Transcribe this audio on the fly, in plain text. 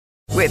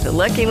With the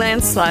Lucky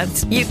Land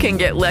Slots, you can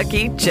get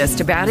lucky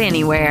just about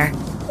anywhere.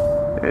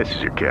 This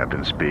is your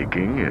captain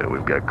speaking.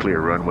 We've got clear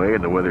runway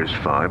and the weather's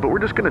fine, but we're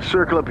just going to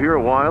circle up here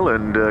a while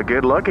and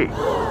get lucky.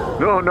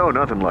 No,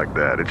 nothing like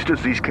that. It's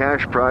just these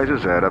cash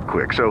prizes add up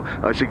quick. So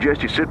I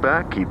suggest you sit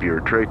back, keep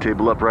your tray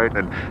table upright,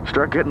 and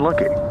start getting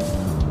lucky.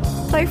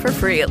 Play for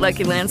free at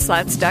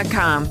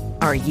LuckyLandSlots.com.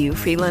 Are you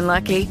feeling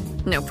lucky?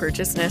 No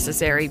purchase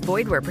necessary.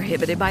 Void where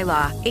prohibited by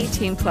law.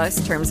 18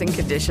 plus terms and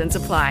conditions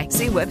apply.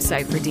 See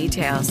website for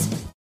details.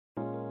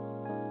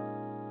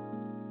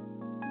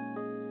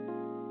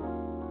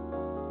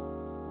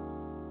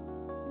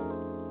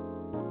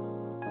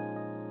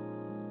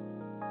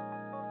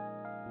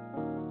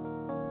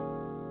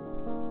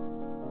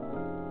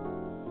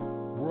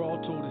 We're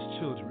all told as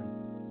children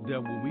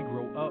that when we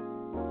grow up,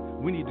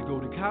 we need to go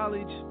to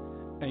college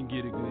and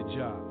get a good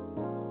job.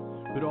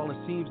 But all it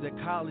seems that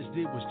college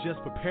did was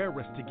just prepare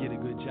us to get a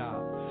good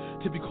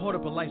job, to be caught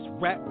up in life's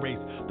rat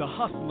race, the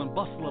hustle and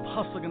bustle of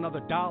hustling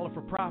another dollar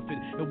for profit,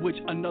 in which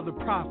another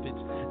profits,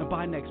 and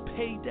by next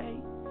payday,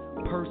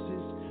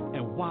 purses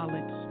and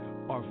wallets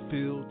are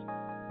filled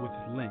with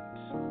lint.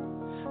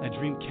 And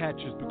dream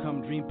catchers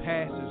become dream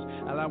passers,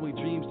 allowing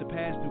dreams to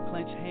pass through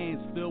clenched hands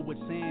filled with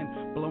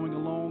sand, blowing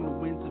along the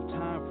winds of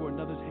time for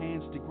another's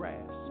hands to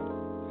grasp.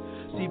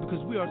 See,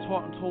 because we are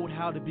taught and told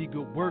how to be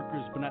good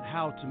workers, but not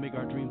how to make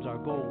our dreams our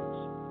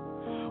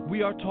goals.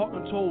 We are taught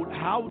and told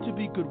how to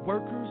be good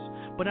workers,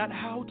 but not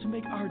how to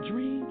make our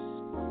dreams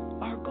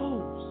our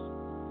goals.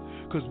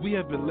 Because we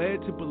have been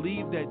led to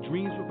believe that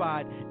dreams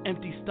provide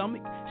empty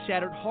stomach,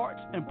 shattered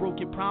hearts, and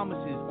broken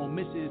promises on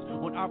misses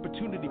on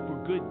opportunity for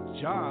good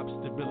job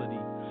stability.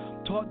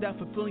 Taught that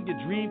fulfilling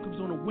your dream comes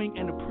on a wing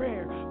and a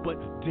prayer, but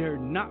dare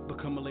not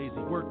become a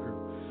lazy worker.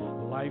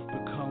 Life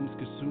becomes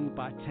consumed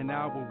by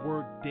 10-hour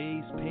work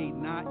days, paid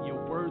not your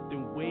worth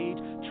and wage,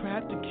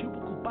 trapped in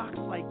cubicle box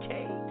like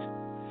cage,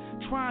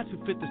 trying to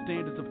fit the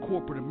standards of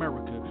corporate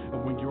America.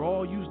 And when you're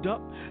all used up,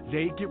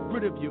 they get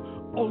rid of you,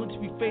 only to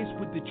be faced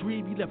with the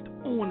dream you left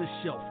on the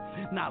shelf,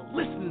 not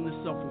listening to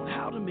self on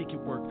how to make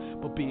it work,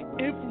 but being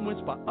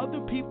influenced by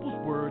other people's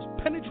words,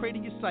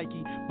 penetrating your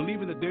psyche,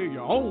 believing that they're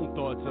your own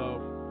thoughts of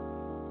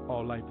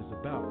all life is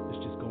about.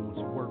 It's just going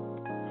to work.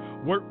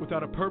 Work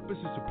without a purpose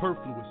is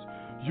superfluous.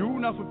 You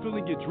not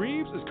fulfilling your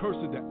dreams is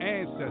cursing the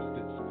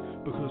ancestors,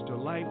 because their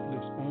life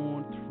lives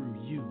on through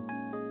you.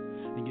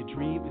 And your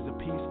dream is a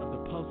piece of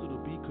the puzzle to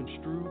be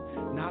construed,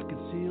 not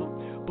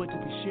concealed, but to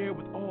be shared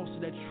with all so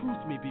that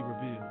truth may be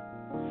revealed.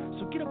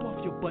 So get up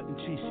off your butt and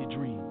chase your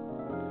dream.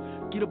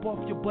 Get up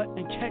off your butt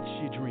and catch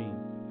your dream.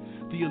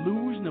 The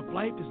illusion of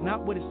life is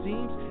not what it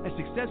seems, and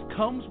success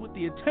comes with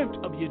the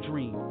attempt of your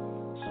dream.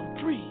 So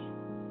dream.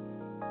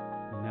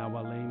 Now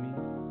I lay me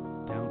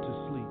down to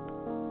sleep.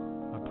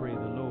 I pray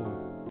the Lord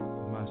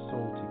my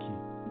soul to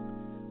keep.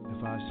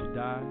 If I should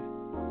die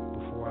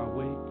before I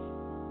wake,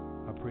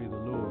 I pray the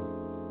Lord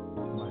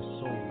for my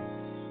soul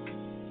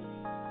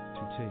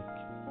to take.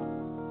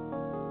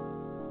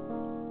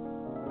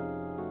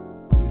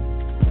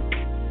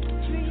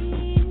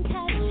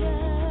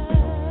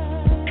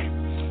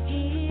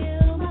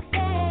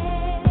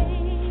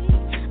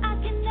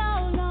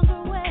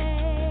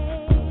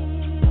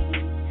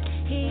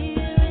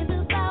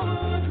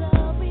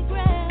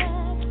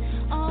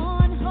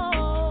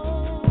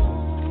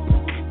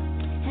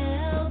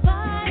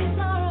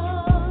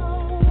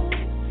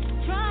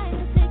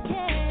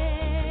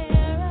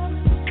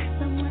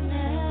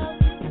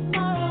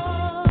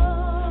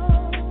 Tomorrow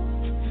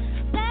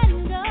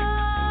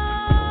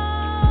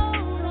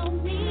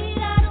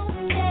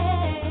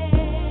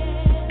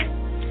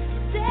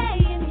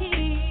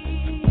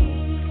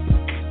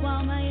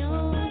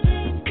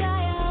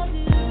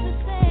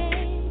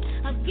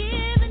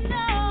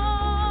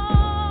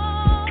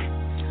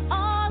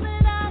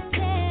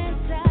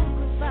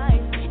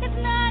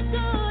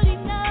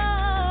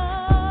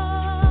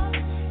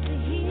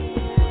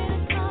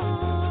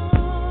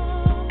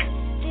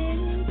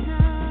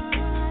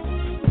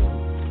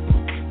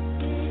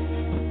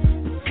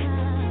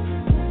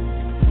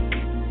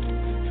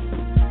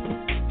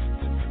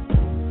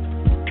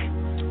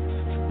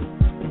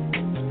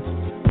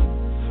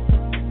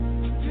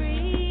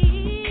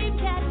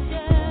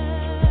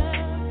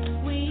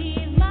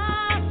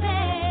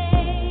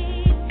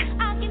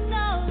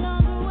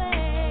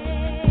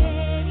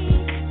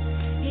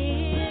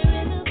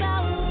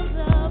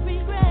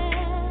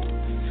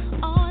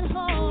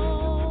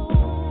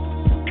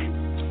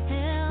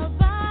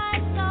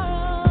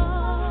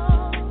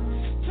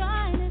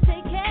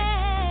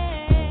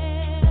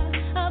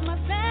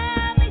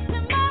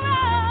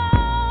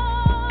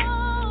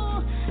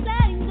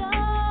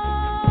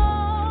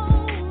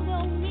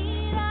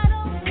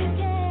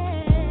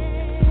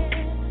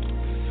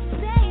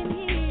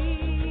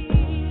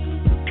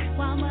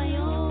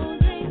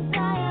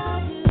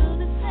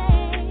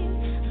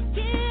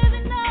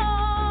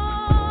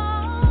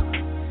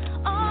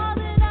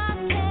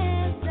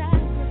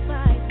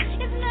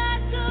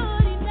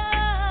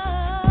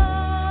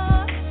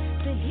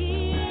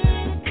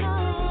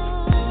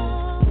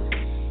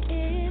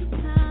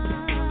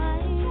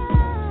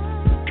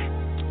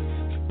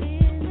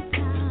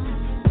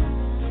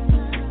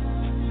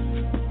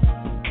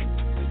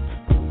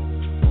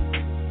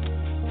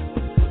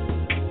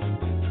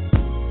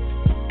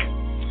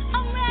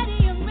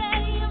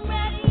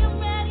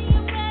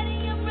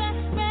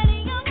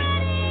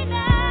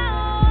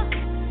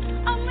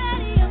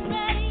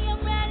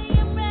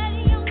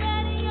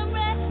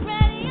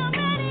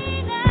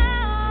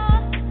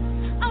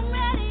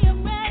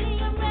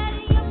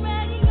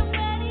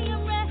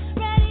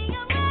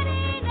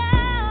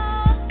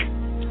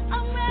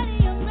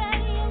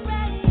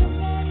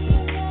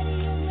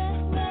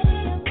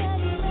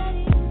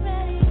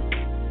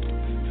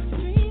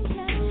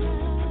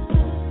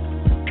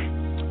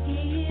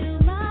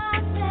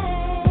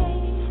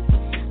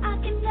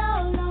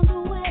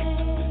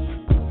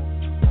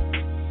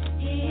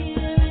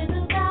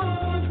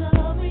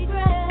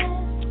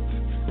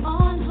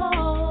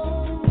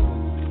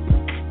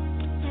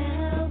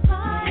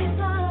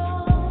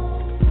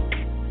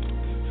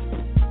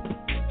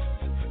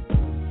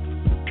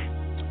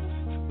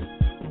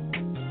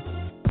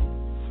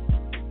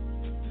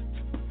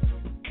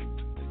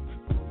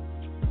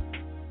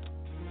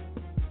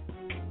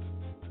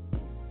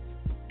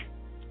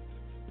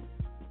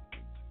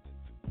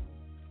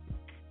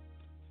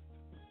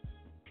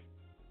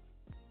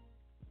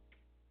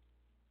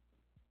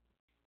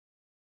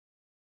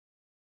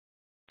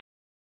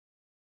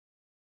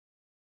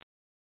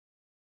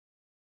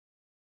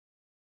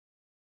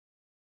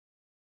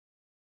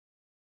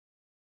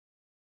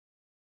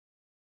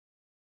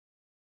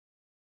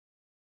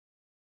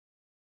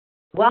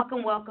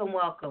Welcome, welcome,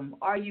 welcome.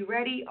 Are you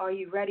ready? Are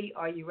you ready?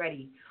 Are you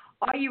ready?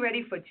 Are you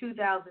ready for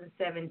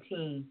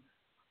 2017?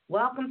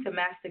 Welcome to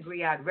Master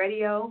Griot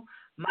Radio.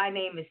 My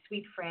name is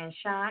Sweet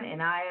Franchon,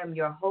 and I am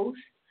your host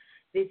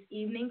this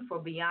evening for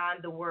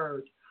Beyond the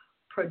Word,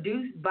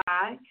 produced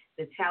by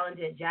the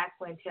talented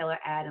Jacqueline Taylor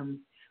Adams.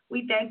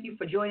 We thank you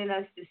for joining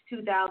us this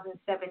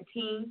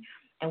 2017,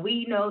 and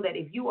we know that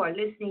if you are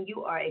listening,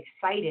 you are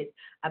excited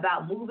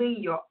about moving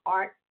your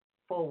art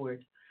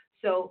forward.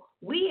 So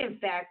we, in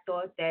fact,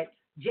 thought that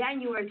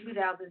January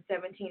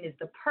 2017 is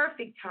the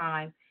perfect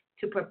time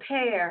to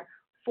prepare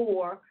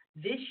for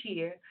this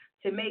year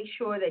to make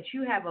sure that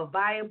you have a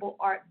viable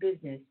art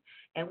business.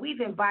 And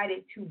we've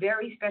invited two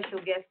very special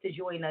guests to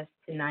join us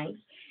tonight,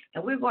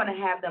 and we're going to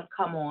have them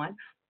come on.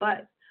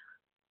 But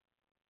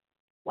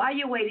while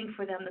you're waiting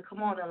for them to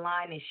come on the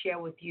line and share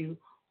with you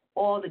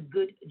all the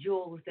good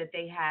jewels that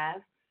they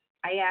have,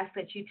 I ask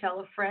that you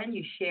tell a friend,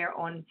 you share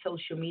on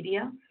social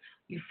media,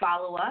 you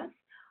follow us,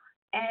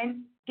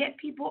 and get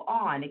people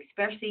on,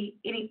 especially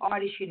any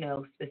artists you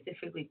know,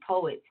 specifically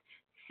poets,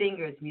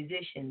 singers,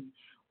 musicians.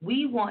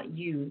 We want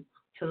you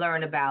to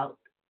learn about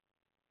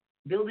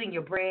building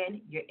your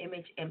brand, your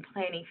image, and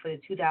planning for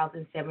the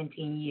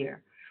 2017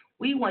 year.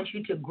 We want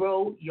you to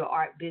grow your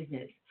art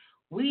business.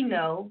 We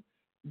know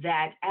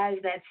that, as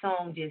that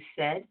song just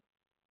said,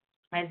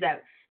 as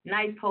that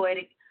nice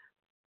poetic,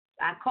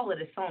 I call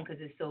it a song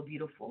because it's so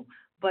beautiful,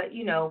 but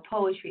you know,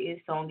 poetry is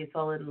song. It's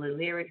all of the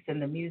lyrics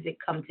and the music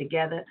come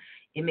together.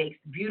 It makes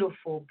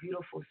beautiful,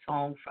 beautiful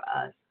song for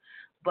us.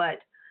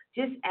 But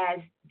just as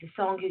the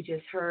song you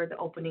just heard, the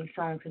opening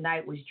song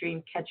tonight was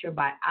Dreamcatcher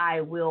by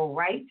I Will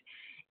Write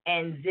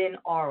and Zen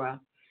Aura.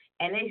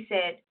 And they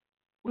said,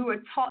 we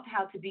were taught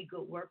how to be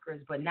good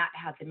workers, but not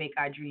how to make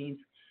our dreams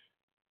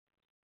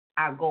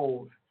our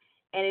goals.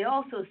 And it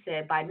also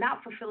said, by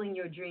not fulfilling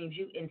your dreams,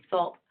 you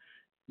insult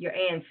your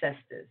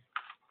ancestors.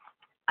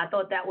 I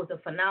thought that was a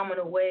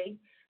phenomenal way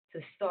to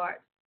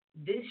start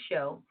this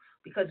show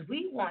because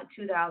we want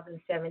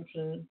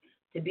 2017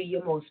 to be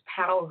your most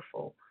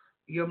powerful,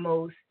 your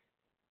most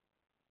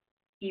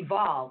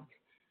evolved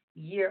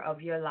year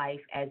of your life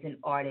as an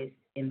artist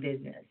in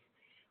business.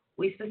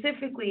 We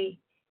specifically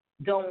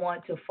don't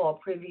want to fall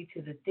privy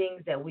to the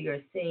things that we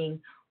are seeing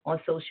on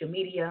social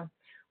media.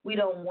 We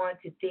don't want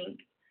to think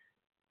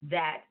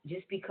that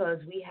just because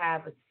we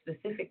have a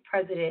specific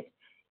president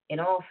in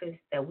office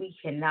that we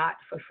cannot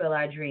fulfill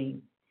our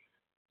dreams.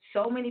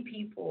 So many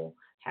people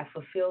have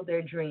fulfilled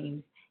their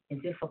dreams in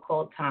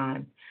difficult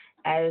times.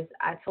 As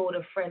I told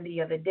a friend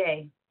the other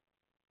day,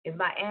 if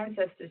my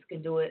ancestors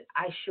can do it,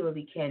 I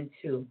surely can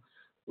too.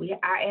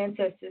 Our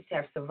ancestors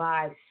have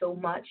survived so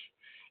much,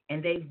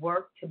 and they've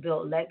worked to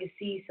build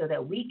legacy so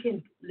that we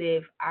can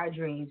live our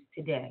dreams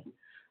today.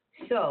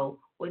 So,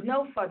 with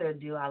no further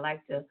ado, I'd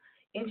like to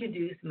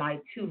introduce my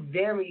two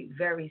very,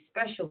 very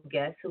special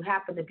guests who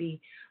happen to be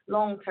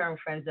long-term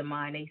friends of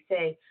mine. They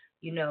say,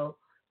 you know,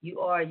 you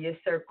are your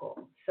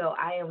circle. So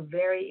I am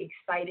very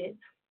excited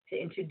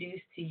to introduce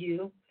to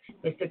you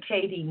Mr.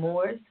 K.D.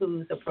 Morris,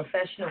 who's a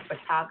professional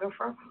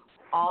photographer,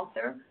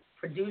 author,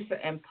 producer,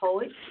 and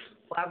poet,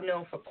 who I've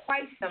known for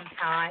quite some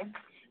time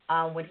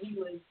when he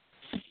was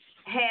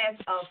half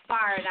of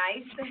Fire and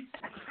Ice.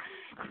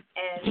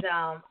 And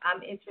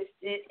I'm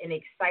interested and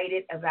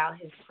excited about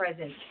his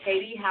presence.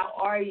 Katie, how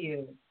are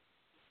you?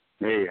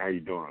 Hey, how you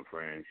doing,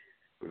 Frank?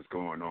 What's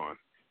going on?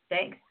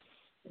 Thanks.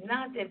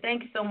 Nothing.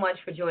 Thanks so much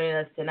for joining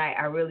us tonight.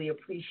 I really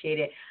appreciate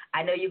it.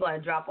 I know you're going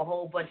to drop a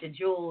whole bunch of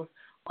jewels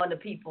on the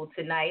people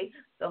tonight.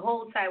 So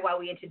hold tight while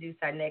we introduce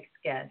our next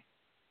guest.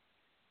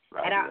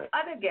 Right, and our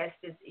other guest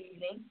this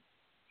evening,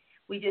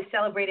 we just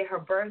celebrated her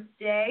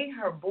birthday,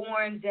 her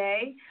born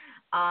day.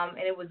 And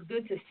it was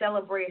good to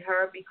celebrate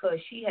her because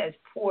she has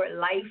poured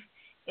life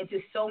into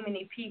so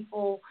many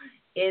people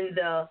in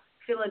the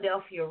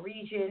Philadelphia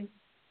region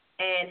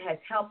and has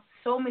helped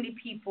so many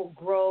people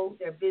grow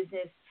their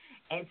business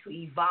and to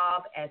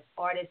evolve as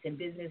artists and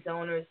business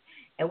owners.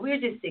 And we're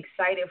just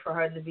excited for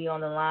her to be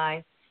on the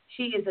line.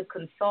 She is a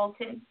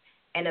consultant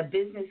and a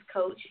business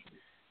coach.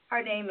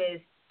 Her name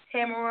is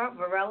Tamara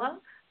Varela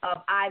of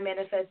I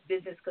Manifest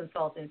Business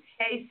Consultants.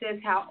 Hey,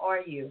 sis, how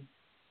are you?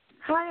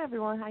 Hi,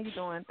 everyone. How you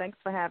doing? Thanks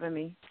for having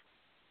me.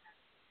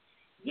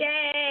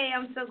 Yay!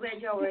 I'm so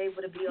glad y'all were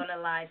able to be on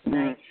the line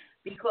tonight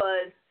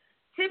because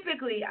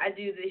typically I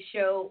do this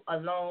show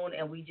alone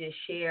and we just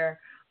share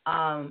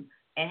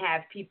and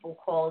have people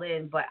call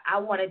in. But I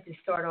wanted to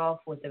start off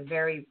with a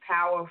very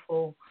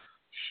powerful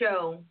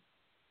show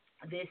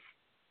this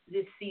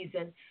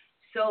season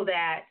so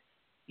that,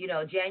 you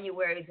know,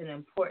 January is an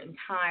important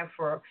time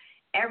for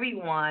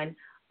everyone,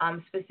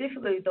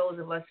 specifically those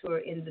of us who are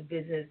in the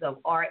business of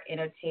art,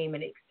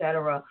 entertainment,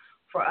 etc.,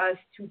 for us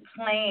to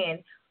plan,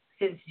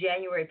 since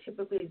January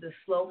typically is a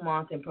slow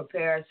month and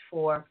prepares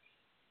for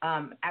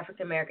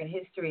African American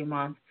History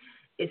Month.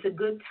 It's a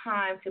good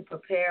time to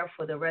prepare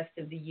for the rest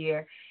of the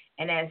year.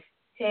 And as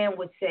Tam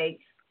would say,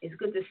 it's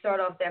good to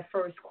start off that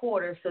first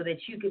quarter so that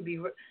you can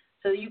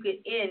you can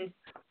end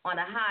on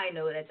a high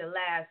note at the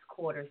last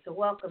quarter. So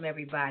welcome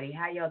everybody.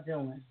 How y'all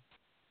doing?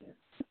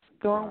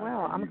 Doing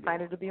well. I'm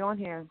excited to be on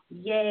here.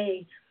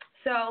 Yay.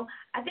 So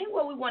I think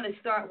what we want to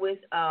start with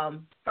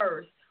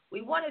first,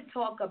 we want to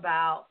talk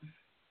about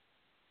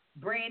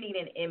branding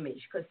and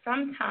image, because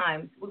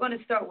sometimes we're going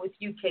to start with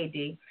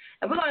UKD,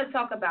 and we're going to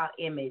talk about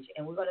image,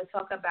 and we're going to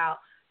talk about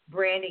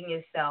branding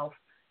yourself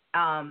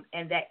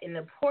and the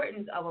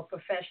importance of a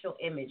professional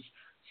image.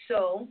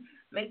 So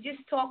just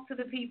talk to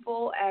the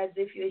people as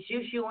if it's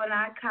just you and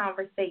I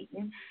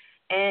conversating,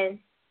 and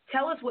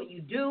tell us what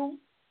you do.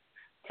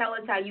 Tell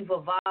us how you've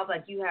evolved.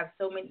 Like you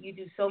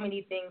do so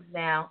many things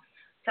now.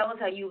 Tell us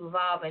how you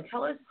evolve, and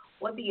tell us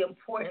what the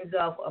importance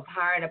of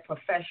hiring a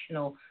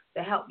professional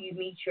to help you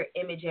meet your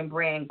image and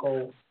brand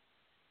goals.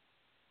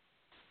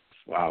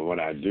 Wow, what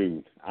I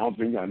do. I don't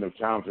think I have enough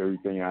time for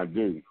everything I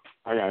do.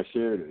 I got to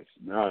share this.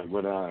 No,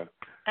 but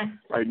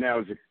right now,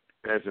 as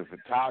a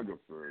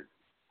photographer,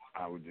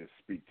 I would just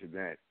speak to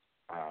that.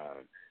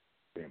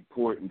 The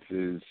importance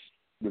is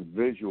the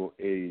visual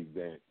aid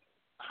that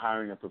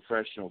hiring a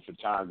professional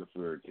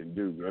photographer can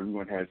do.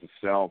 Everyone has a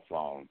cell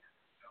phone,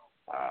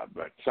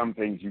 but some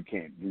things you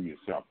can't do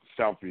yourself.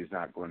 The selfie is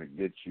not going to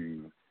get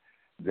you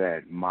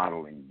that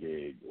modeling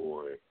gig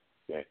or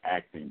that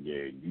acting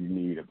gig. You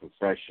need a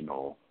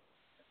professional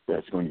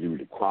that's going to give you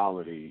the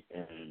quality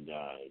and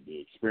the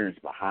experience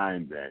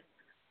behind that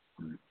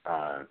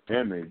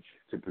image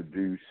to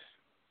produce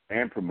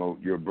and promote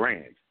your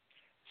brand.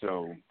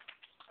 So,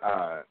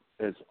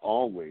 as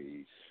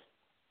always,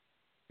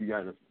 you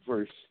got to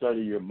first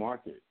study your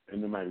market,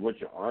 and no matter what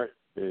your art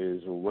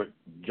is or what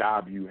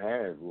job you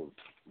have or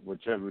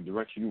whichever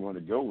direction you want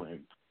to go in,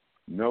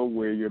 know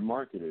where your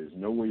market is,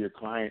 know where your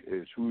client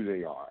is, who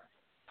they are,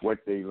 what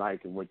they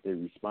like and what they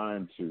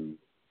respond to,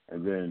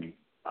 and then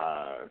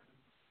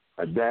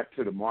adapt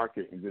to the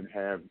market, and then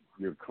have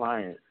your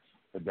clients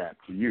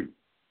adapt to you.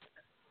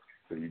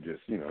 So you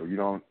just, you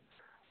don't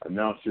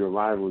announce your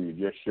arrival, you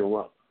just show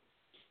up.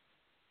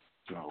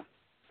 So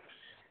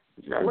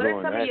what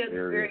are some of your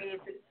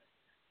experiences?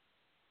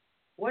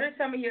 What are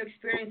some of your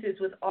experiences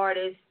with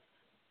artists,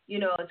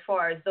 as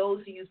far as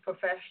those who use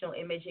professional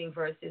imaging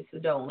versus who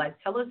don't? Like,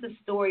 tell us a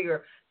story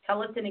or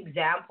tell us an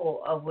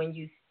example of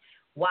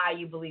why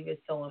you believe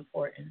it's so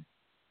important.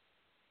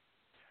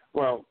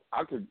 Well,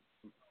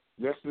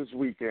 just this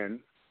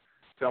weekend,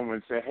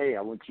 someone said, hey,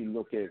 I want you to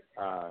look at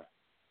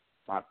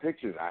my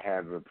pictures. I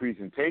have a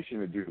presentation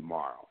to do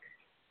tomorrow.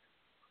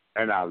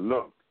 And I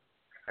looked.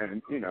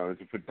 And, as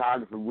a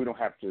photographer, we don't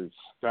have to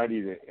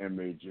study the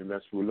image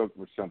unless we look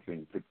for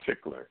something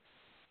particular.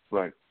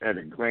 But at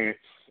a glance,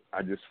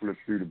 I just flipped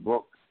through the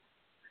book,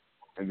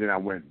 and then I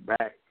went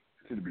back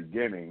to the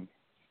beginning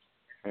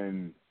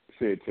and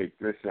said, take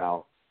this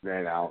out,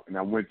 that out. And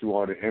I went through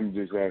all the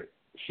images that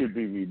should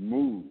be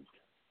removed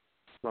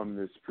from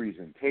this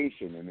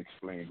presentation and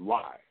explained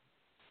why.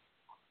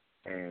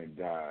 And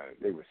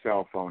they were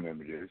cell phone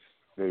images.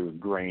 They were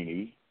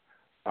grainy.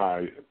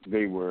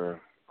 They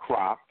were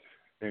cropped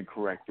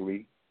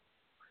incorrectly,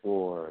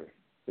 or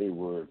they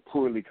were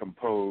poorly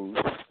composed.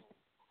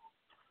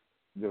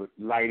 The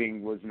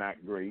lighting was not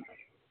great.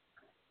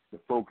 The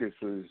focus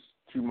was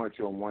too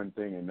much on one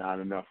thing and not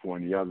enough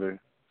on the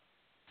other.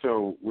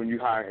 So when you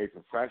hire a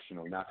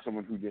professional, not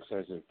someone who just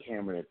has a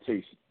camera that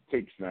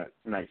takes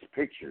nice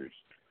pictures,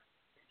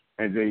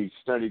 and they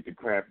studied the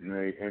craft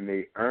and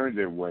they earned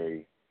their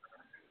way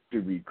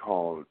to be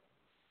called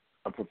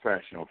a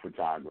professional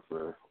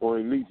photographer, or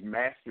at least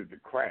mastered the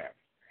craft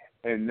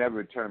and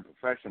never turned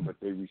professional, but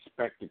they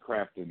respect the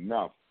craft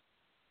enough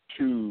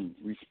to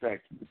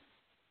respect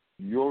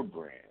your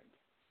brand,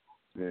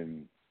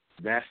 then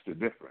that's the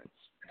difference.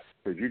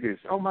 Because you can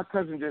say, oh, my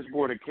cousin just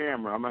bought a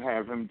camera, I'm going to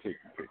have him take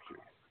a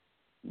picture.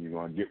 You're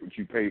going to get what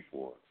you pay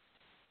for,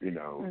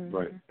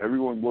 But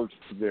everyone works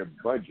to their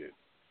budget.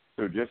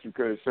 So just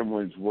because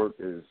someone's work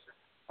is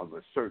of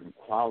a certain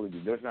quality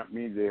does not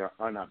mean they are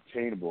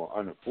unobtainable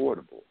or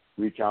unaffordable.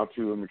 Reach out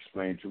to them,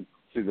 explain to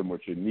them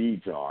what your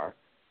needs are,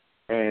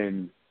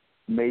 and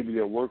maybe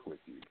they'll work with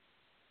you.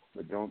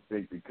 But don't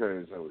think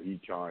because, he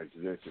charges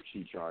this or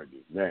she charges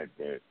that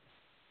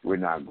we're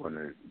not going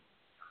to,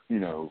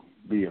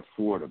 be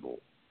affordable.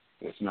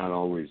 That's not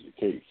always the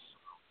case.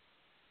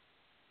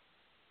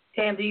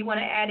 Tam, do you want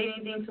to add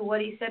anything to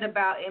what he said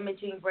about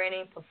imaging,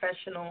 branding,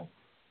 professional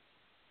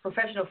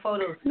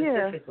photos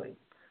specifically?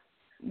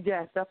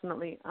 Yes,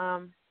 definitely.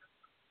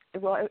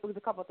 Well, it was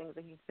a couple of things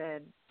that he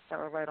said that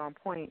were right on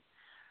point.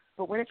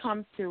 But when it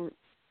comes to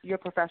your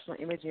professional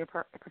image and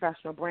your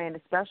professional brand,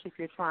 especially if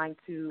you're trying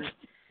to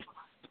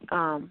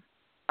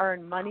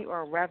earn money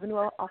or revenue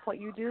off what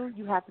you do,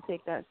 you have to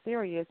take that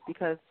serious,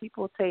 because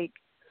people take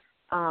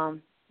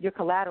your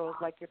collaterals,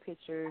 like your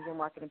pictures, your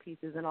marketing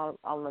pieces, and all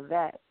of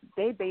that.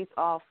 They base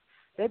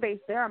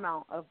their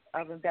amount of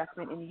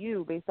investment in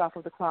you based off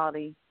of the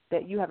quality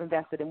that you have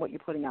invested in what you're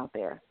putting out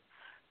there.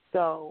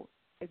 So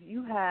if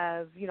you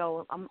have,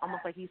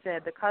 almost like he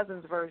said, the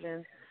cousin's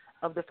version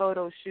of the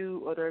photo shoot,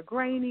 or they're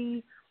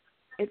grainy,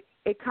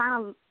 it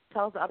kind of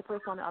tells the other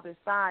person on the other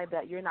side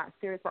that you're not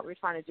serious about what you're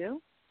trying to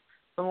do,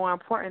 but more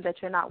important, that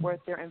you're not worth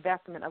their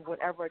investment of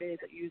whatever it is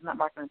that you're using that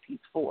marketing piece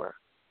for.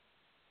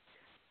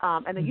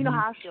 And then you know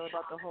how I feel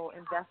about the whole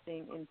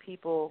investing in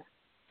people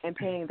and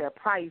paying their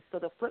price. So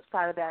the flip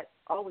side of that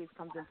always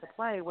comes into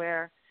play,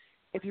 where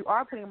if you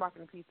are putting a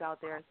marketing piece out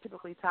there, it's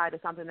typically tied to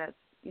something that's,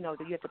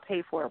 that you have to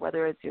pay for,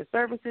 whether it's your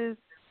services,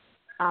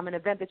 an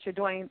event that you're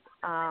doing,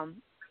 and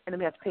then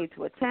you have to pay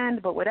to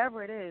attend. But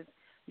whatever it is,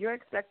 you're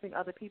expecting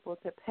other people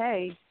to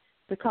pay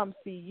to come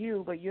see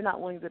you, but you're not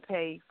willing to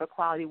pay for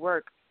quality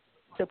work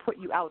to put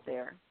you out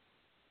there.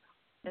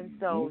 And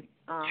so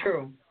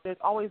True. There's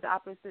always the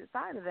opposite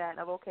side of that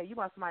of, okay, you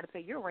want somebody to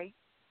pay your rate,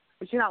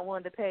 but you're not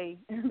willing to pay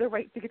the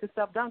rate to get the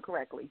stuff done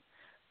correctly.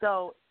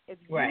 So if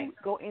you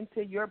go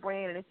into your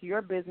brand and into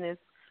your business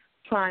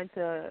trying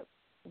to,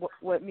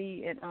 what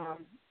me and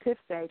Tiff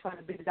say, trying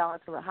to beat a dollar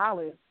to a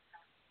holler,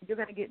 you're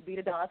going to get beat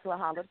a dollar to a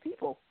holler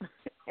people.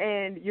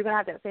 And you're going to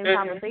have that same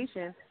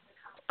conversation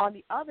on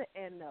the other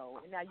end, though.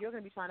 And now you're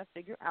going to be trying to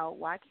figure out,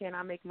 why can't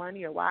I make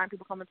money, or why aren't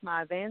people coming to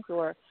my events,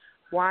 or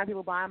why aren't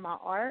people buying my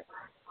art?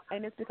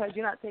 And it's because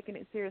you're not taking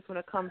it serious when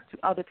it comes to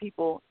other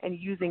people and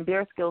using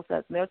their skill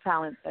sets and their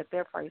talents at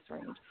their price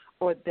range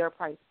or their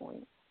price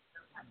point.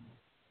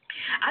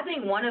 I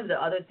think one of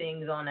the other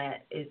things on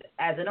that is,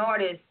 as an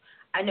artist,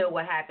 I know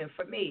what happened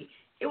for me.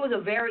 It was a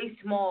very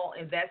small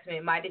investment.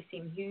 It might have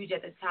seemed huge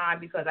at the time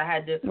because I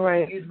had to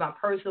use my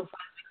personal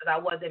funds because I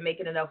wasn't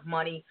making enough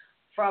money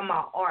from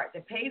my art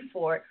to pay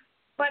for it.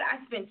 But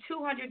I spent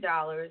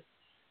 $200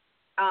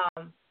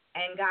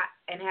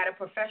 and had a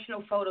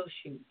professional photo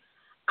shoot.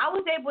 I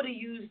was able to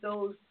use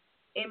those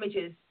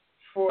images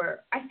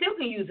I still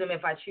can use them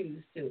if I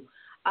choose to,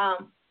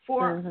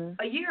 for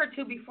a year or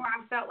two before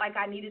I felt like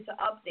I needed to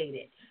update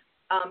it,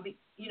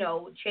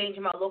 change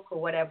my look or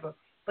whatever.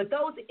 But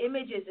those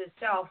images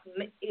itself,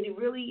 it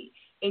really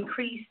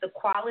increased the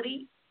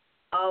quality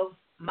of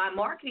my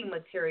marketing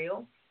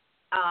material.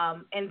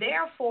 And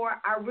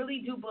therefore, I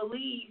really do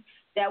believe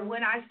that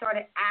when I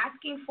started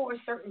asking for a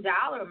certain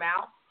dollar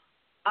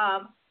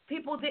amount,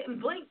 people didn't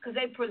blink because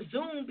they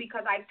presumed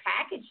because I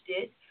packaged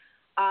it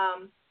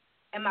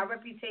and my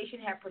reputation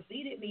had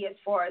preceded me as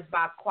far as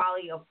my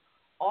quality of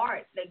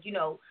art. Like,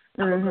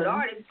 I'm a good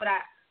artist, but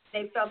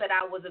they felt that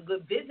I was a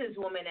good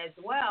businesswoman as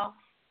well.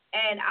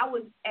 And I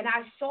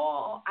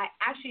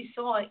actually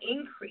saw an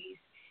increase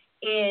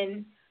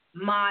in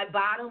my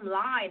bottom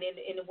line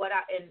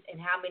in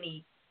how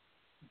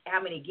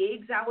many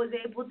gigs I was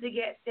able to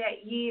get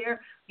that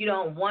year.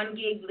 One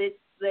gig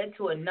led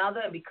to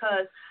another, and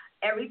because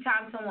every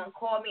time someone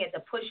called me at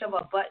the push of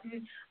a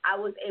button, I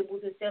was able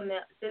to send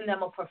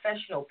them a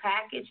professional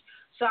package.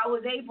 So I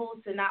was able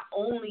to not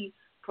only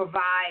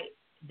provide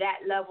that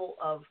level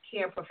of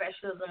care and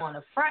professionalism on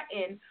the front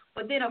end,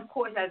 but then, of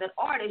course, as an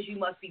artist, you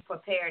must be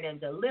prepared and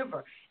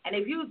deliver. And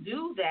if you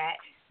do that,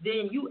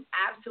 then you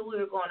absolutely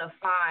are going to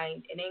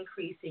find an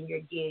increase in your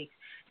gigs.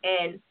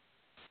 And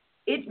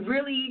it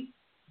really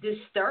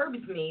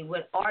disturbs me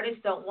when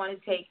artists don't want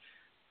to take,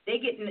 they're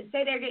getting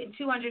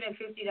 $250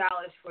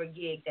 for a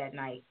gig that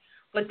night,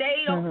 but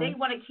they don't. They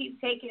want to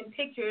keep taking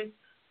pictures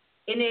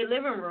in their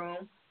living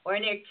room or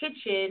in their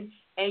kitchen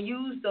and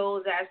use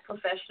those as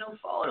professional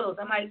photos.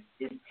 I'm like,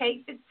 just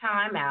take the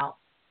time out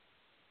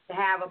to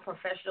have a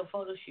professional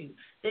photo shoot.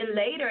 Then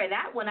later, and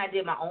that when I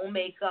did my own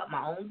makeup,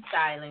 my own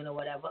styling or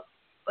whatever.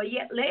 But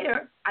yet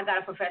later, I got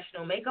a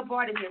professional makeup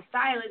artist and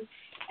stylist,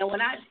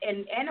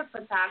 and a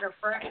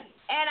photographer,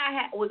 and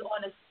I was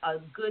on a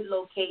good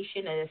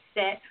location and a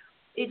set.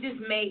 It just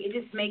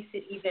makes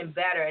it even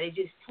better, and it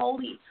just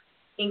totally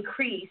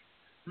increased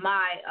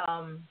my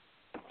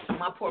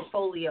my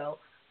portfolio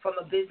from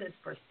a business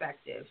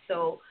perspective.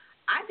 So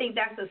I think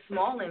that's a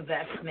small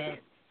investment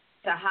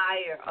to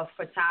hire a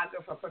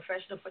photographer, a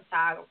professional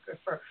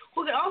photographer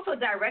who can also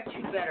direct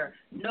you better,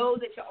 know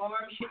that your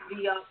arm should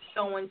be up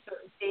showing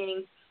certain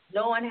things,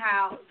 knowing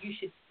how you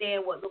should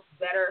stand, what looks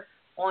better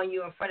on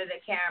you in front of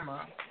the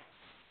camera.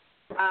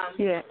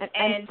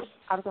 And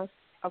I was going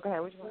to, go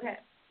ahead. What you want? Go ahead.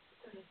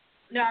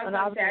 No, I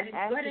was going to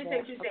say, go ahead and say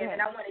what you're saying,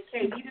 and I wanted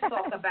KD to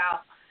talk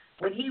about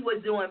when he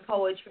was doing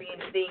poetry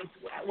and things,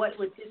 what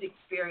was his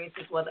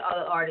experiences with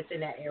other artists in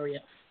that area.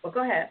 But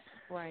go ahead.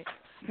 Right.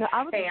 No,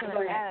 I was just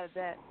going to add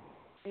that.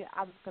 Yeah,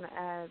 I was going to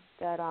add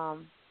that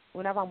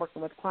whenever I'm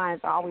working with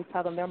clients, I always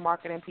tell them their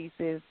marketing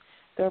pieces,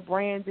 their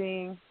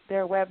branding,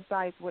 their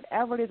websites,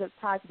 whatever it is that's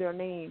tied to their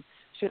name,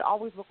 should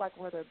always look like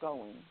where they're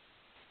going.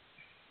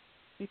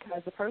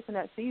 Because the person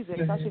that sees it,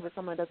 especially if it's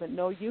someone that doesn't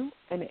know you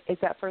and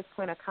it's that first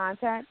point of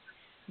contact,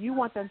 you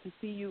want them to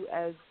see you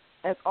as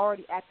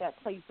already at that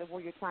place of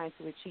where you're trying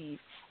to achieve.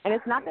 And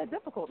it's not that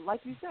difficult. Like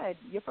you said,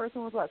 your first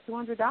one was what,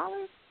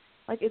 $200?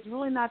 Like, it's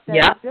really not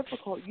that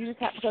difficult. You just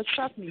have, because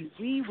trust me,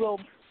 we will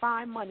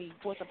find money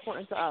for what's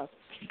important to us.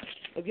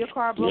 If your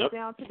car broke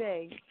down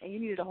today and you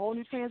needed a whole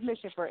new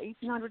transmission for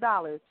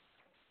 $1,800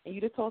 and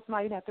you just told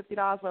somebody you had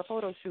 $50 for a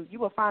photo shoot, you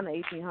will find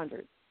the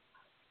 $1,800.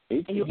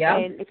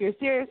 And if you're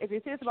serious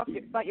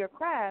about your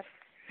craft,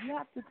 you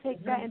have to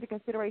take that into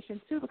consideration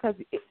too, because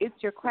it's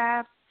your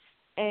craft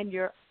and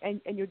your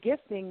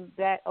gifting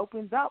that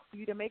opens up for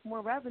you to make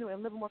more revenue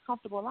and live a more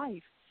comfortable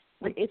life.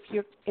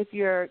 if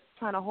you're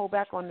trying to hold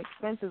back on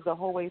expenses the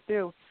whole way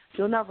through,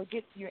 you'll never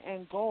get to your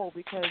end goal,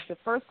 because the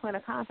first point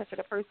of contact that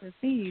a person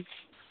sees,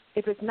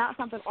 if it's not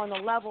something on the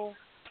level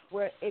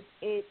where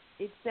it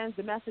sends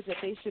the message that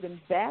they should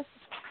invest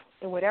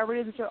in whatever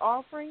it is that you're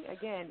offering,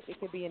 again, it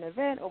could be an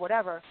event or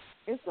whatever,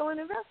 it's still an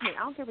investment.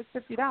 I don't care if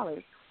it's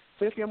 $50.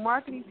 But if your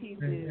marketing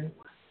pieces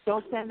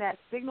don't send that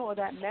signal or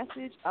that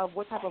message of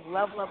what type of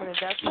level of an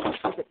investment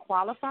is it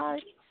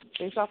qualified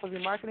based off of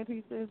your marketing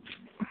pieces,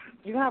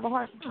 you're going to have a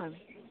hard time.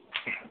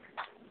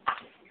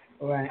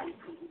 Right.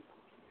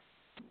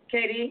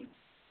 Katie?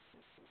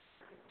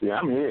 Yeah,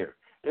 I'm here.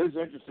 It was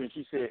interesting.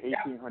 She said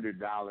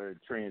 $1,800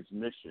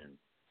 transmission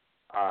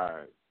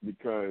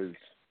because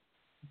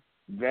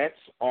that's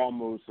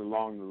almost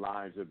along the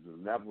lines of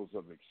the levels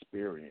of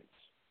experience.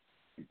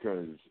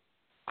 Because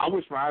I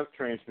wish my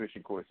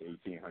transmission cost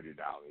 $1,800.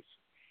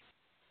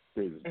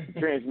 Because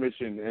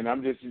transmission, and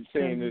I'm just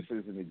saying this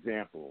as an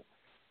example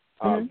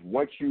of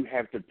what you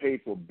have to pay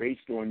for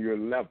based on your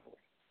level.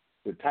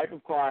 The type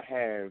of car I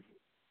have,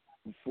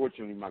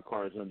 unfortunately, my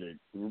car is under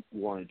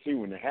warranty.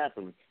 When it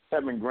happened,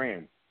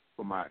 $7,000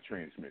 for my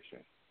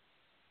transmission.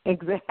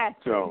 Exactly.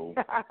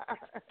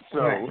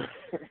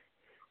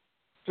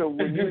 So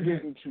when you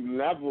get into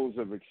levels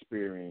of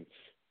experience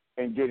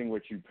and getting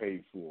what you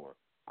paid for,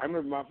 I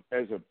remember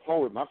as a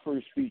poet, my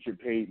first feature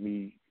paid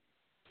me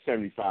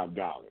 $75.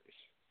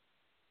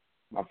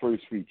 My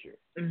first feature,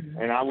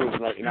 and I was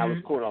like, and I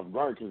was caught off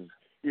guard because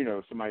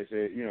somebody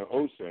said,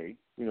 Osei,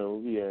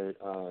 he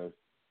had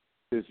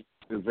this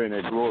event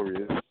at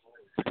Glorious,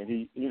 and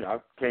he, I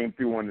came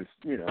through on this,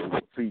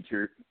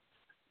 feature,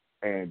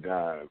 and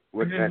at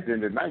the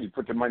end of the night, he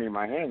put the money in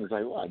my hand. It's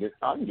like, well,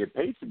 I can get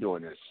paid for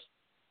doing this.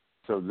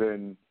 So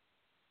then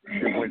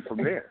it went from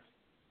there.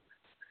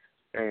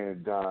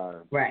 And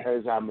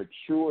as I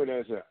matured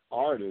as an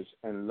artist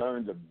and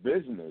learned the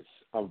business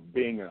of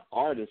being an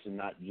artist and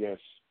not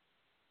just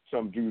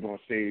some dude on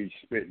stage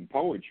spitting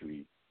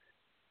poetry.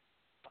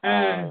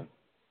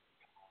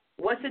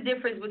 What's the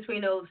difference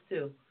between those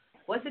two?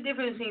 What's the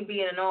difference between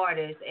being an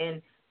artist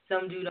and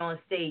some dude on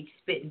stage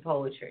spitting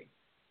poetry?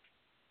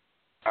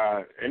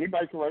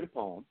 Anybody can write a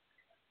poem,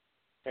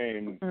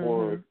 and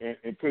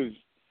because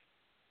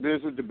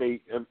there's a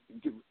debate of,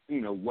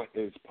 what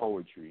is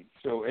poetry.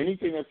 So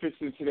anything that fits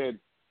into that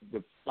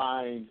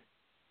defined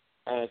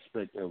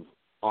aspect of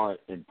art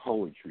and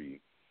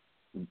poetry,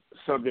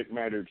 subject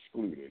matter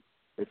excluded.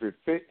 If it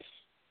fits,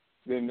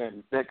 then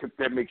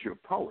that makes you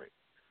a poet.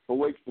 But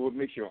what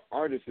makes you an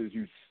artist is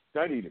you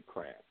study the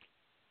craft.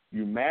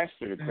 You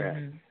master the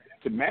craft.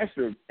 To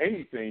master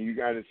anything, you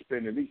got to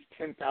spend at least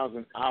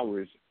 10,000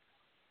 hours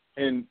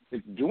in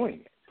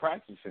doing it,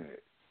 practicing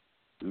it,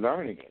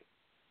 learning it.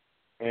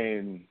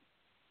 And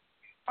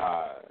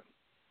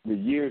the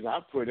years I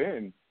put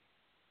in,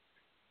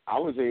 I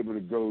was able to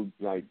go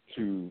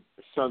to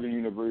Southern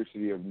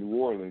University of New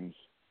Orleans,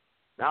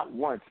 not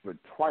once but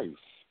twice,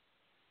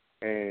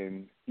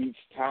 and each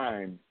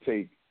time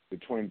take the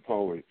twin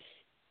poets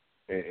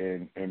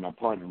and my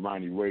partner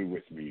Ronnie Ray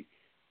with me,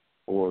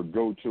 or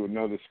go to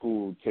another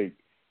school, take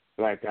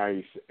Black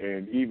Ice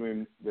and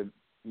even the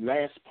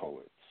last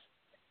poets,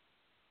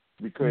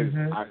 because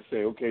I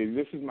say, okay,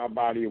 this is my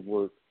body of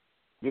work,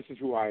 this is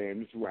who I am,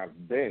 this is who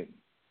I've been,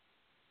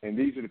 and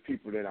these are the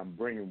people that I'm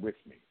bringing with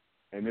me,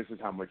 and this is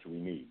how much we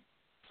need.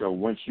 So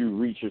once you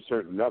reach a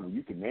certain level,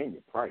 you can name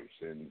your price,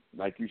 and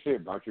like you said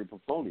about your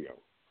portfolio,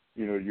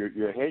 your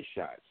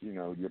headshots,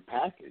 your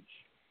package,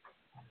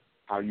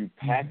 how you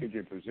package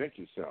and present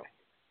yourself.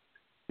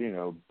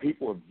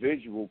 People are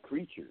visual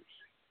creatures.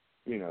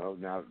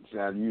 Now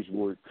I use the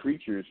word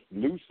creatures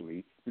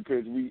loosely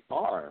because we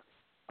are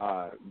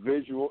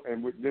visual,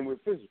 and then we're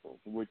physical.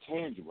 We're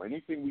tangible.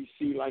 Anything we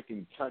see, like,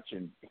 and touch,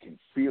 and can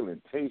feel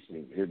and taste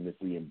it, and if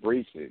we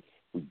embrace it,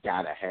 we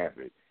gotta have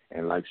it.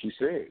 And like she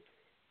said,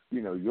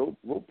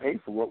 we'll pay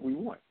for what we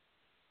want.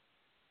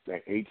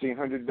 That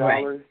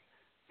 $1,800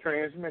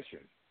 transmission,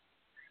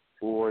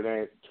 or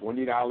that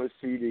 $20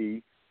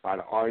 CD by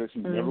the artist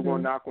who's never going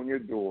to knock on your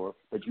door,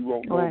 but you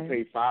won't go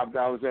pay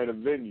 $5 at a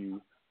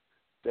venue.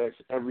 That's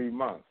every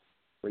month.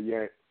 But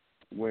yet,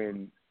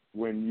 when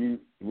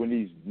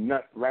these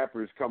nut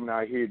rappers coming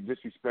out here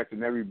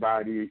disrespecting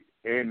everybody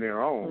and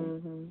their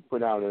own,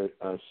 put out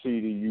a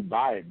CD, you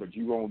buy it, but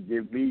you won't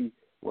give me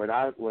what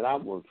I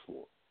worked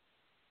for.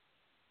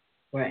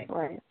 Right.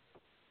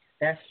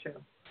 That's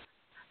true.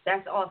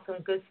 That's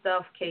awesome. Good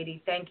stuff,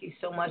 Katie. Thank you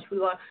so much. We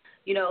want,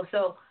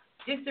 so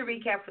just to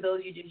recap for those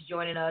of you just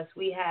joining us,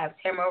 we have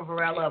Tamara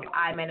Varela of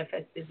I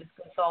Manifest Business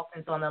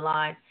Consultants on the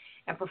line,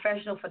 and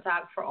professional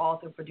photographer,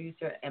 author,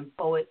 producer, and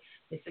poet,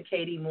 Mr.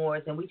 Katie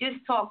Moores. And we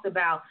just talked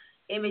about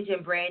image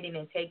and branding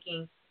and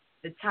taking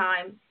the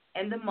time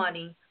and the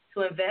money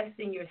to invest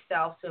in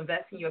yourself, to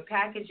invest in your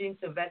packaging,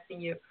 to invest in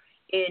your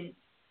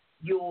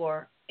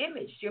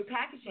image, your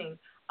packaging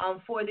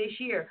for this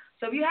year.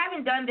 So if you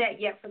haven't done that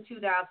yet for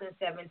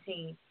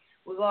 2017,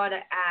 we're going to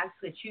ask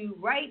that you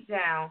write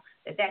down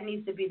that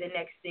needs to be the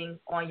next thing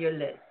on your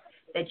list,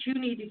 that you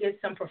need to get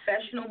some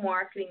professional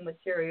marketing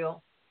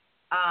material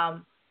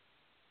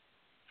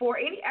for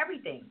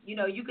everything. You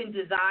know, you can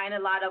design a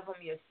lot of them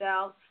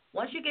yourself.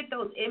 Once you get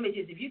those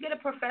images, if you get a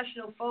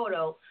professional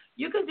photo,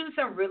 you can do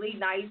some really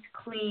nice,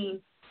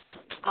 clean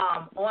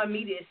on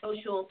media,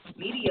 social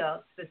media,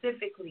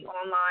 specifically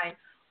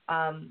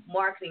online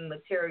marketing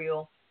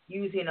material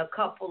using a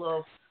couple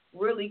of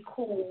really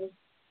cool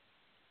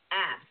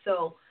apps.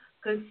 So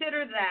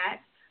consider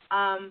that.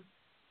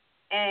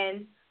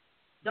 And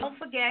don't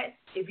forget,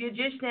 if you're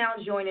just now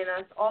joining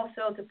us,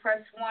 also to press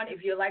 1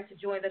 if you'd like to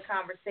join the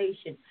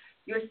conversation.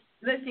 You're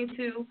listening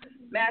to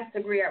Master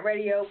Degree at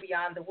Radio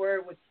Beyond the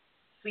Word with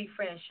Sweet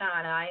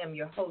Franchon. I am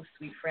your host,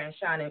 Sweet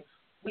Franchon, and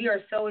we are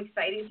so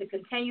excited to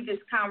continue this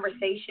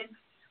conversation.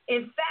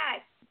 In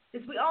fact,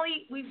 since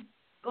we've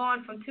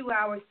gone from 2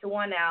 hours to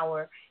 1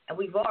 hour, and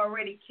we've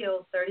already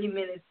killed 30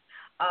 minutes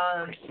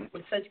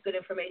with such good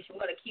information,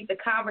 we're going to keep the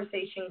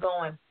conversation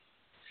going.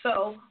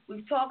 So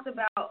we've talked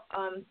about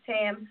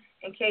Tam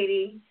and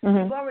Katie.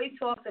 Mm-hmm. We've already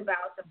talked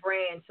about the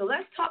brand. So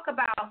let's talk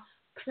about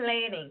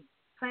planning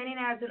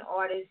as an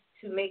artist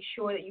to make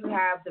sure that you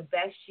have the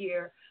best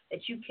year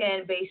that you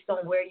can based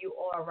on where you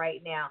are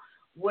right now,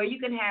 where you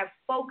can have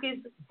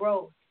focused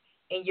growth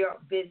in your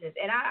business.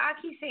 And I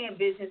keep saying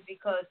business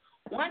because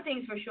one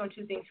thing's for sure and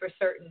two things for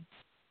certain.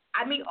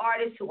 I meet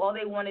artists who all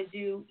they want to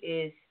do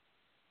is,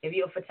 if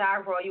you're a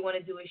photographer, all you want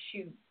to do is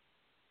shoot.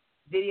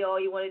 Video, all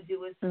you want to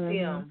do is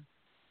film.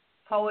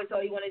 Poets,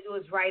 all you want to do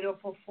is write or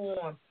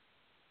perform.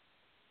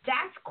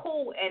 That's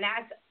cool and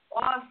that's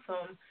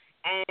awesome,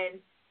 and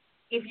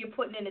if you're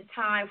putting in the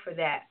time for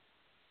that.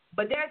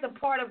 But there's a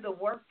part of the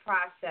work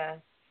process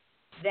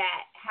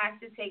that has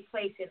to take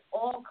place in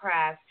all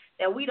crafts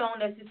that we don't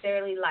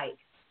necessarily like.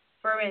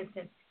 For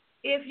instance,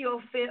 if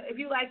you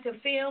like to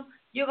film,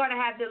 you're going to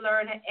have to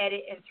learn to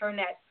edit and turn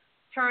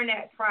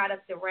that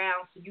product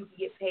around so you can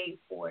get paid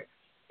for it.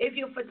 If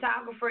you're a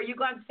photographer, you're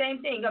going to the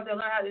same thing. You have to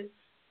learn how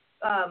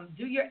to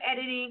do your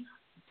editing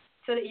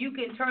so that you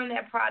can turn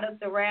that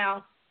product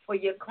around for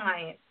your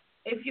client.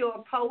 If you're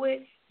a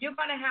poet, you're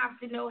going to have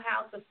to know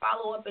how to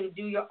follow up and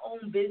do your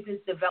own business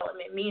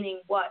development,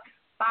 meaning what?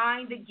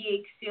 Find the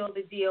gig, seal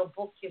the deal,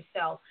 book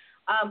yourself.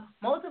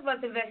 Most of us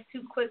invest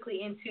too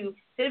quickly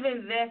instead of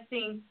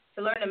investing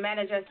to learn to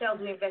manage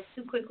ourselves, we invest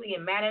too quickly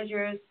in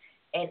managers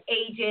and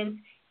agents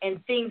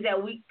and things that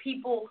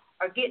people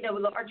are getting a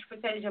large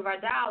percentage of our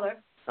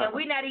dollar, and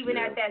we're not even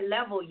at that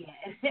level yet,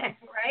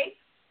 right?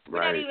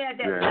 We're not even at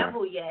that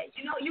level yet.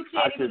 You know, you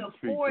can't even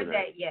afford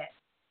that yet.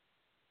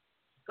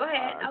 Go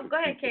ahead. Go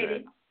ahead,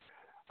 Katie.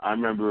 I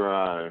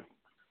remember,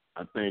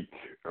 I think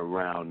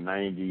around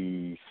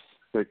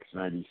 96,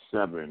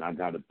 97, I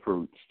got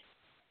approached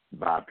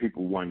by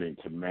people wanting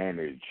to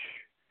manage.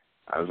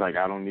 I was like,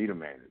 I don't need a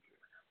manager.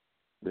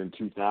 Then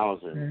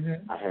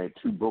 2000, I had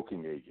 2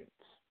 booking agents.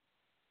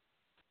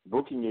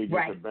 Booking agents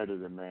are better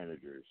than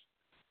managers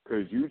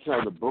because you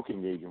tell the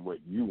booking agent what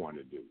you want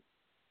to do,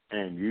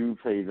 and you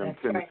pay them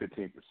 10 to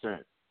 15%.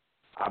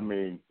 I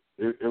mean,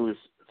 it was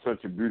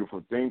such a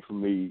beautiful thing for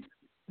me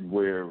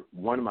where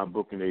one of my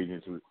booking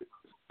agents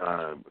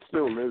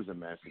still lives in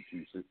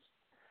Massachusetts,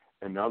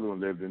 and the other one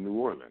lived in New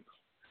Orleans.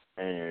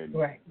 And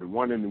the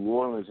one in New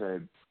Orleans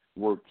had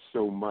worked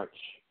so much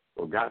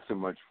or got so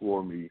much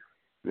for me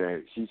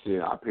that she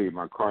said, I paid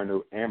my car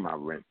note and my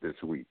rent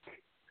this week.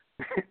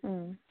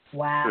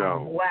 Wow.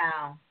 So,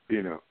 wow.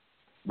 You know,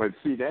 but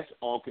see, that's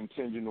all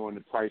contingent on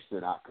the price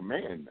that I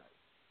command.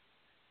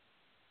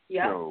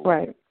 Yeah. So,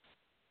 right.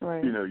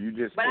 You know, you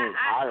just can't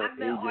hire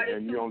an agent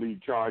and you're only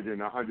charging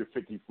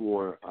 $150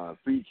 for a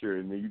feature,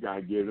 and then you got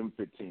to give them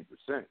 15%.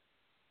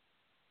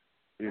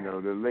 You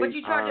know, the late. But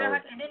you charge $100,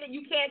 and then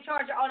you can't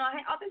charge on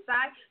the other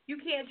side. You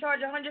can't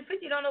charge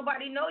 $150. Don't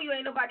nobody know you.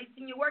 Ain't nobody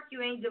seen your work.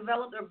 You ain't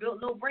developed or built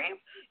no brand.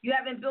 You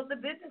haven't built a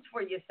business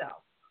for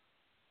yourself.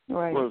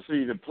 Right. Well,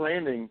 see, the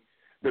planning,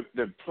 the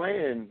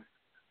plan.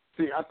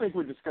 See, I think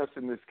we're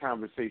discussing this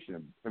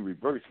conversation in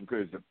reverse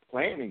because the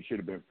planning should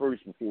have been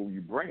first before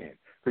you brand.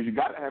 Because you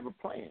got to have a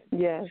plan.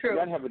 Yeah, you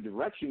got to have a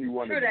direction you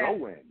want to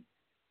go in.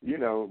 You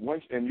know,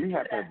 and you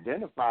have to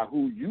identify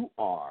who you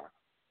are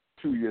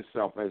to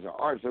yourself as an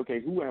artist.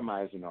 Okay, who am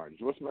I as an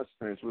artist? What's my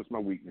strengths? What's my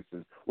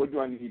weaknesses? What do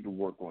I need to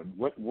work on?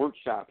 What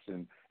workshops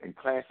and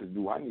classes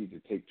do I need to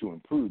take to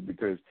improve?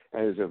 Because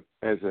as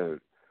a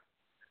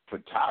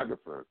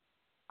photographer,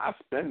 I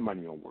spend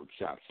money on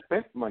workshops,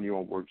 spent money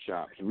on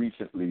workshops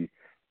recently,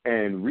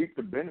 and reap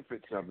the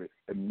benefits of it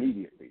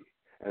immediately.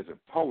 As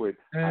a poet,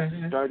 I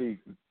studied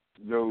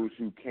those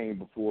who came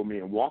before me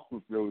and walked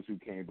with those who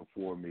came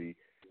before me,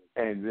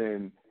 and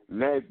then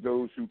led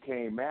those who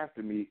came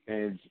after me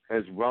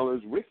as well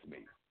as with me.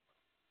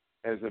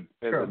 As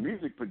a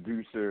music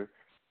producer,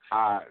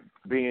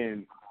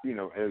 being, you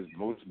know, as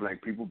most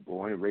black people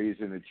born and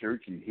raised in the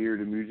church, you hear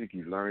the music,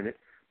 you learn it,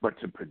 but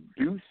to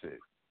produce it,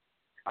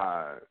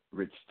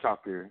 Rich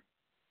Tucker,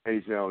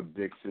 Hazel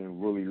Dixon,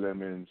 Willie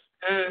Lemons,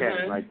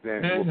 cats like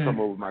that will come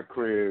over my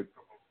crib.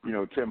 You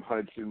know, Tim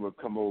Hudson will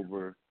come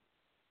over,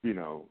 you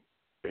know,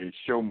 and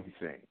show me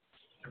things,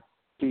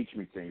 teach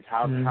me things,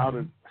 how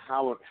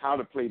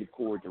to play the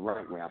chord the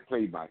right way. I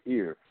played by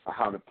ear, or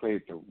how to play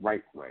it the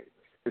right way.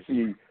 You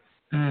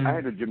see, I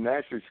had a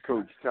gymnastics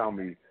coach tell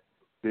me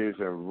there's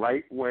a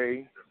right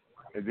way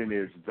and then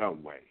there's the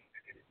way.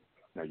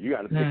 Now, you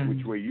got to pick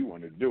which way you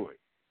want to do it.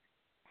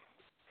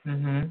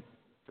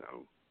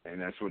 So, and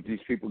that's what these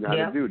people got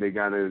to do. They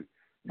got to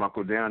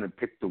buckle down and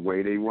pick the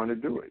way they want to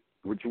do it.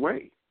 Which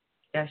way?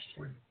 That's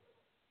true.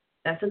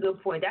 That's a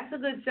good point. That's a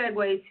good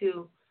segue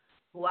to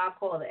who I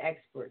call the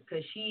expert,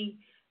 because she,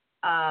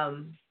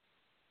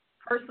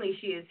 personally,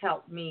 she has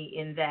helped me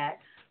in that,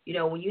 you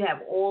know, when you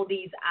have all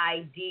these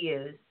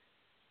ideas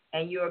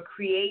and you're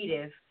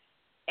creative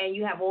and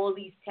you have all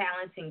these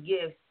talents and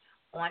gifts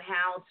on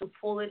how to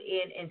pull it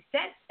in and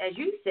set, as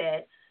you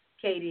said,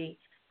 Katie,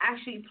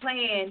 actually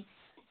plan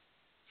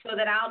so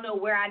that I'll know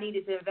where I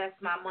needed to invest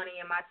my money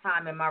and my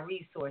time and my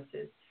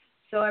resources.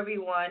 So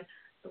everyone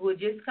who are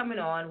just coming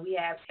on, we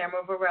have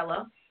Tamara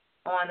Varela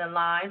on the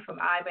line from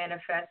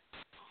iManifest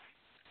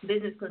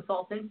Business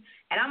Consultants.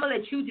 And I'm going to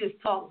let you just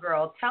talk,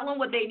 girl. Tell them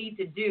what they need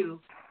to do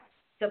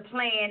to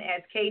plan,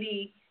 as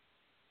Katie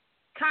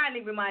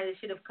kindly reminded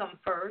should have come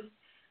first,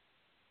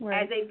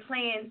 as they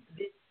plan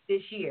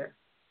this year.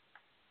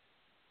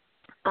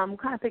 Kind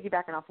of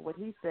piggybacking off of what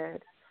he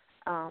said,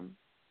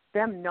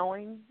 them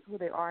knowing who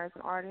they are as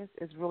an artist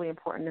is really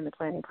important in the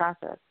planning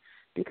process,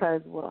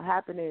 because what will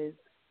happen is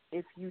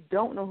if you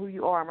don't know who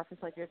you are, in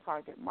reference like your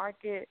target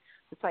market,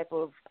 the type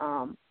of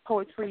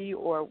poetry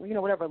or, you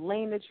know, whatever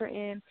lane that you're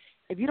in,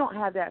 if you don't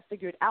have that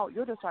figured out,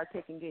 you'll just start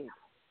taking gigs.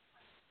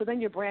 So then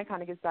your brand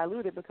kind of gets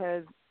diluted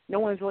because no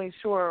one's really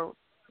sure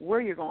where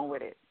you're going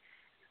with it.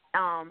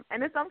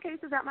 And in some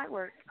cases that might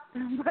work,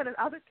 but in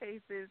other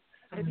cases,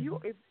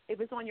 if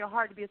it's on your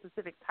heart to be a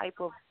specific type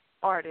of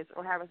artist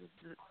or have a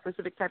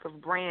specific type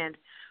of brand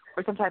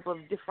or some type of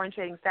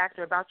differentiating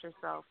factor about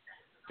yourself,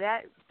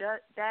 that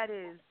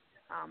is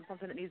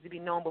something that needs to be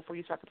known before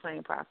you start the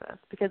planning process,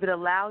 because it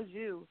allows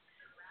you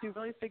to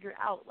really figure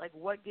out like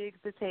what gigs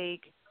to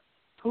take,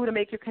 who to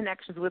make your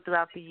connections with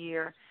throughout the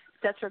year,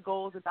 set your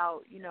goals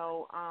about, you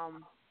know,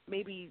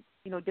 maybe,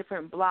 you know,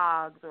 different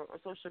blogs or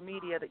social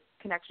media, the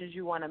connections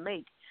you want to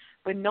make.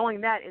 But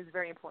knowing that is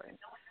very important.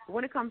 But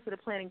when it comes to the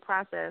planning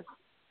process,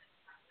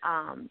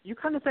 you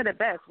kind of said it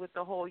best with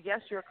the whole,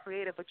 yes, you're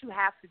creative, but you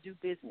have to do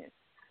business.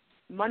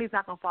 Money's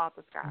not going to fall out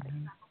the sky.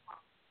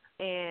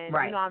 And,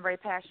 you know, I'm very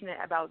passionate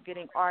about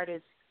getting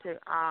artists to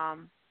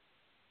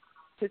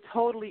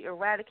totally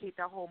eradicate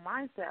that whole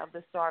mindset of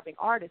the starving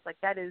artist. Like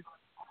that's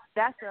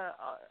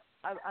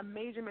a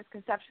major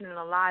misconception and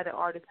a lie that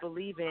artists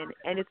believe in,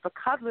 and it's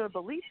because of their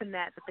belief in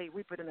that they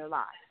reap it in their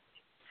lives.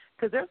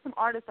 Because there's some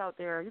artists out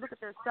there, you look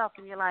at their stuff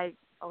and you're like,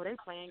 oh, they're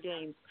playing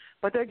games,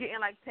 but they're getting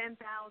like 10,000,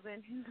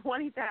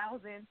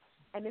 20,000,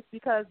 and it's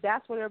because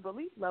that's where their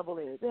belief level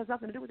is. It has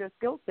nothing to do with their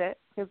skill set,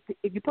 because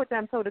if you put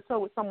them toe-to-toe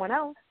with someone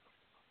else,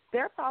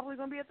 they're probably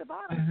going to be at the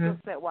bottom skill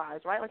set-wise,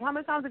 right? Like, how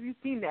many times have you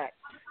seen that?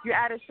 You're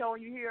at a show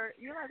and you're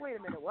like, wait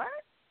a minute, what?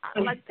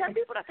 Like 10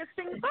 people that can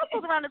sing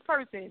circles around this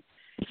person.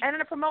 And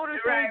then the promoter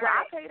says, well,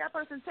 I paid that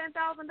person $10,000.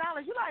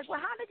 You're like, well,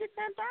 how'd they get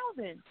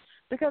 $10,000?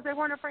 Because they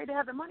weren't afraid to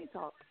have the money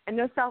talk. And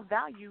their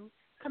self-value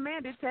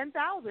commanded $10,000.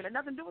 It had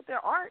nothing to do with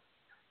their art.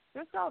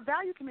 Their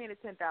self-value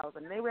commanded $10,000.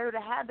 They were able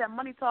to have that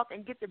money talk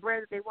and get the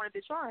bread that they wanted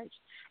to charge.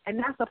 And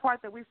that's the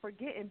part that we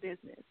forget in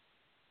business.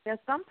 That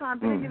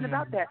sometimes it isn't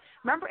about that.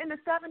 Remember in the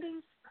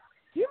 70s?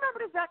 Do you remember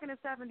this back in the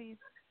 70s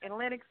in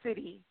Atlantic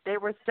City? They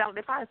were selling,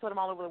 they probably sold them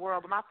all over the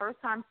world, but my first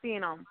time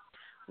seeing them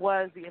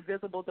was the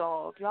Invisible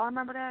Dog. Y'all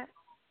remember that?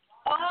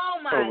 Oh,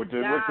 my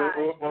God.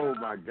 Oh,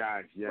 my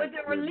gosh, yes. With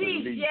the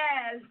release,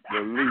 yes.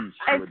 The leash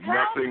with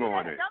nothing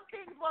on it. Some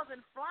things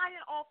wasn't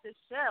flying off the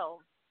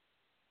shelves.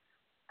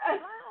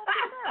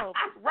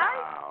 Right?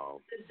 Wow.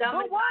 The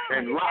dumbest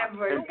thing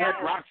ever. And Pet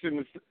Rocks in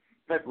the 60s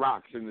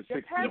into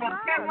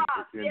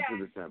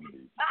the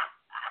 70s.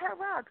 Pet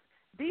Rocks.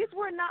 These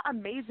were not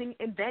amazing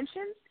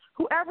inventions.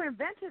 Whoever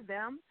invented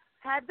them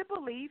had the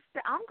belief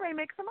that I'm going to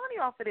make some money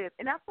off of this,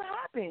 and that's what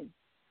happened.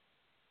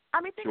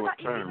 I mean, think short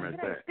about term at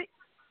that.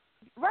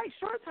 Right,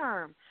 short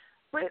term.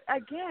 But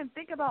again,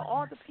 think about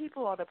all the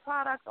people, all the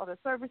products, all the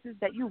services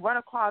that you run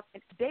across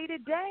day to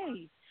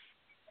day.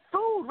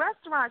 Food,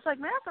 restaurants, like,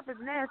 man, that stuff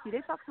is nasty.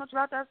 They talk so much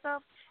about that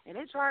stuff, and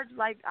they charge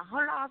like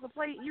 $100 a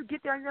plate. You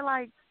get there and you're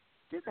like,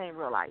 this ain't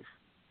real life.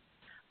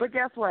 But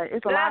guess what?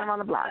 It's a line around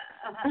the block.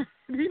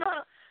 You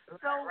know.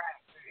 So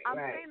I'm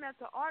saying that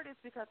to artists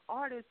because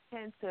artists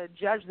tend to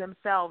judge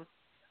themselves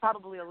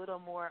probably a little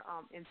more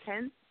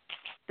intense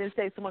than,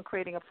 say, someone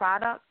creating a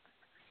product.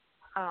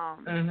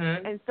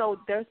 And so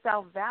their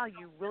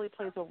self-value really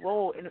plays a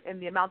role in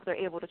the amount that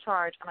they're able to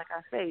charge. And like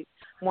I say,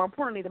 more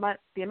importantly,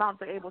 the amount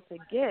they're able to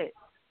get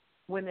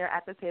when they're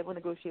at the table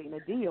negotiating a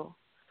deal.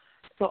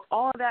 So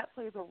all that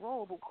plays a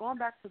role. But going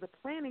back to the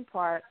planning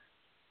part,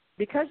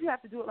 because you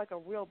have to do it like a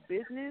real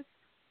business,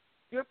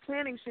 your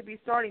planning should be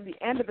starting the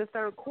end of the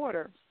third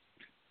quarter.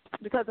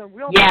 Because in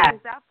real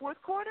business, that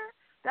fourth quarter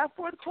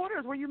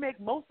is where you make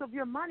most of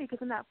your money.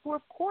 Because in that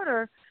fourth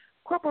quarter,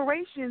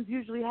 corporations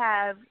usually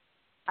have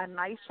a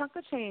nice chunk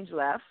of change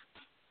left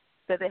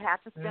that they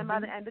have to spend by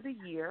the end of the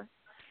year.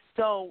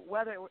 So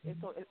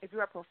if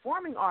you're a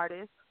performing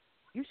artist,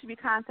 you should be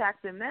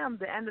contacting them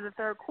the end of the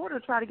third quarter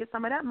to try to get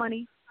some of that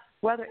money,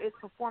 whether it's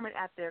performing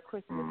at their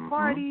Christmas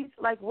parties,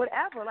 like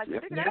whatever. Like,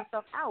 figure that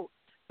stuff out.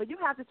 But you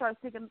have to start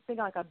thinking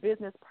like a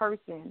business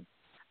person.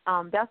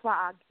 That's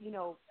why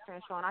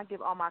Franchon, I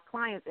give all my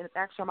clients, and it's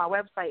actually on my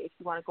website if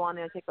you want to go on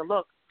there and take a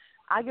look.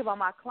 I give all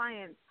my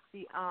clients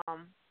the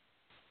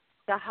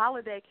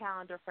holiday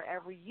calendar for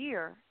every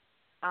year,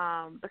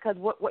 because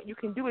what you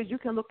can do is you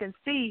can look and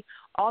see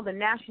all the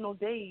national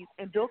days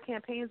and build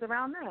campaigns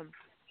around them.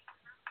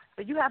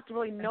 But you have to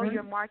really know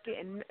your market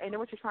and know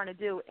what you're trying to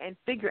do and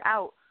figure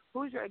out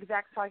who's your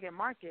exact target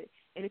market.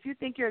 And if you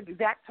think your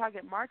exact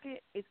target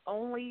market is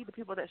only the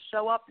people that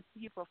show up to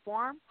see you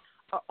perform,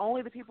 or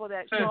only the people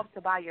that show up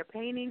to buy your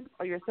paintings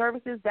or your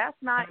services, that's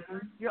not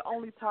your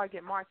only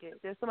target market.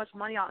 There's so much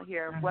money out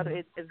here, whether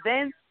it's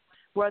events,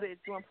 whether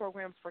it's doing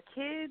programs for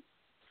kids,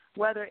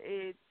 whether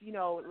it's,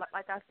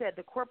 like I said,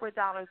 the corporate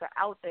dollars are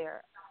out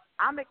there.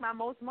 I make my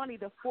most money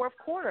the fourth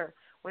quarter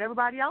when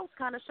everybody else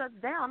kind of shuts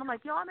down. I'm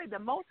like, I made the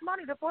most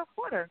money the fourth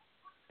quarter.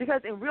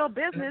 Because in real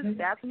business,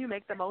 that's when you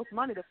make the most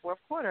money, the fourth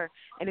quarter.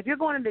 And if you're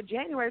going into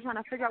January trying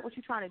to figure out what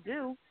you're trying to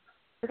do,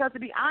 because to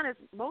be honest,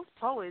 most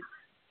poets,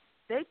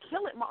 they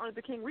kill it Martin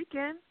Luther King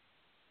weekend.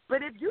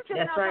 But if you just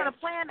now trying to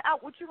plan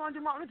out what you're going to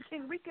do Martin Luther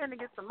King weekend to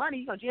get some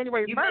money on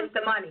January 1st, you make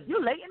the money.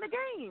 You're late in the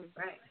game.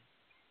 Right.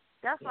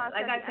 That's why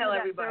I tell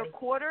everybody. Third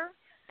quarter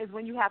is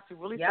when you have to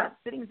really start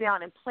sitting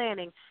down and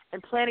planning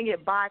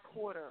it by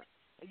quarter.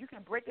 And you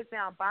can break it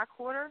down by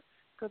quarter,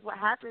 because what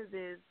happens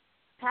is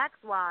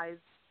tax-wise,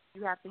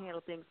 you have to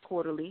handle things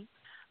quarterly,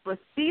 but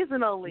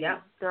seasonally,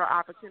 there are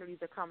opportunities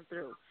that come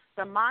through.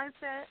 The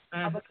mindset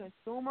of a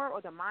consumer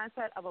or the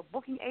mindset of a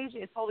booking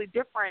agent is totally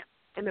different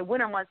in the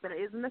winter months than it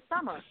is in the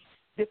summer.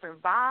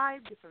 Different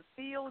vibe, different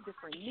feel,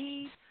 different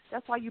needs.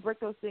 That's why you break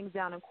those things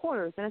down in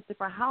quarters, and it's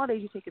different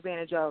holidays you take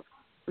advantage of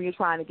when you're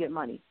trying to get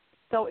money.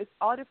 So it's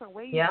all different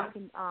ways. You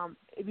can,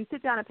 if you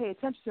sit down and pay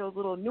attention to those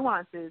little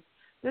nuances,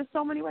 there's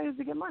so many ways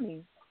to get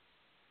money.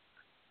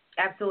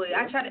 Absolutely.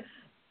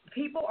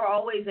 People are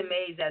always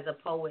amazed as a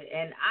poet,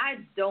 and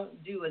I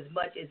don't do as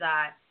much as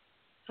I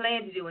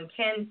plan to do and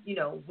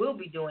will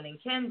be doing and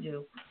can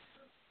do.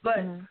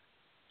 But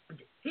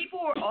people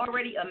are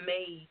already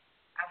amazed.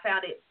 I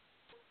found it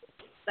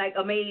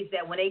amazed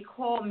that when they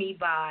called me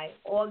by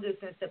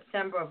August and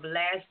September of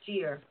last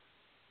year,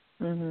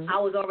 I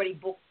was already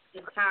booked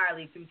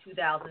entirely through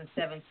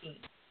 2017.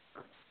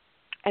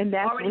 And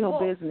that's already real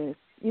booked. Business.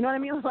 You know what I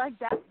mean? Like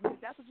that's what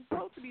you're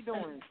supposed to be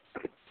doing.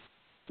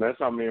 That's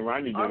how me and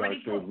Ronnie did our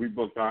shows. We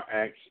booked our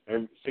acts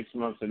 6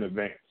 months in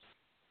advance.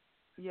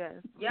 Yes.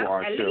 For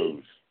our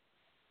shows.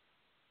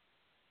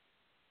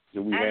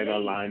 So we had our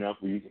lineup.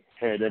 We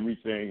had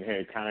everything,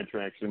 had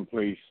contracts in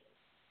place.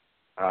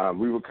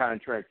 We would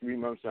contract 3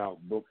 months out,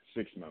 book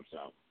 6 months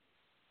out.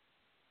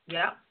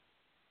 Yeah.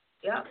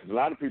 Yeah. A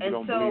lot of people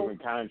don't believe in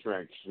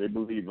contracts. They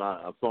believe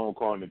a phone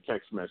call and a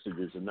text message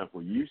is enough.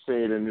 Well, you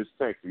say it in this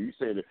text, or you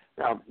say it.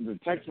 Now, the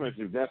text message,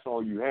 if that's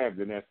all you have,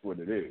 then that's what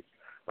it is.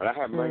 But I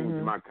have language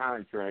in my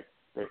contract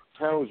that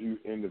tells you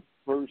in the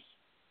first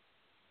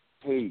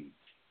page,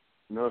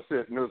 notice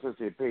I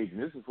say page,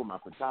 and this is for my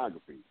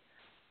photography,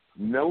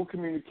 no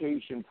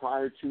communication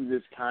prior to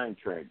this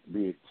contract,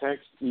 be it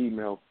text,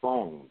 email,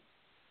 phone,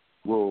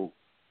 will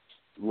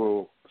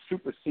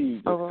supersede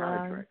this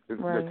contract. The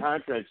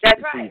contract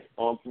supersedes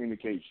all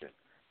communication.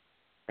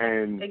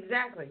 And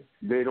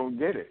they don't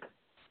get it.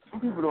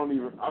 Some people don't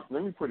even,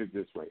 let me put it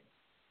this way.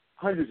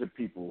 Hundreds of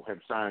people have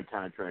signed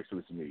contracts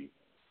with me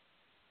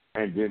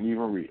and didn't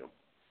even read them.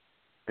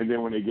 And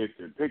then when they get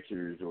their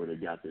pictures or they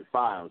got their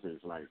files,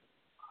 it's like,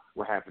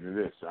 what happened to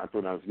this? I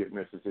thought I was getting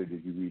this. I said,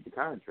 did you read the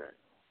contract?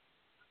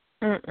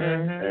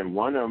 And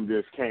one of them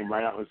just came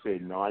right out and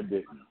said, no, I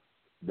didn't.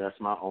 That's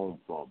my own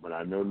fault, but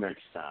I know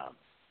next time.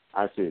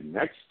 I said,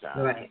 next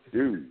time?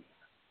 Dude.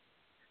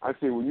 I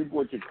said, when you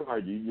bought your car,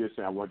 did you just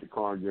say, I want the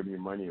car, give me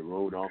money, and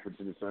rode off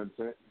into the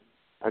sunset?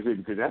 I said,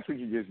 because that's what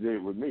you just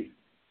did with me.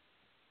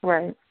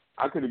 Right.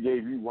 I could have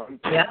gave you one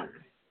picture.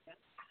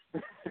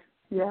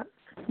 And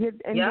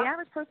the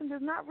average person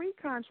does not read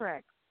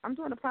contracts. I'm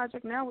doing a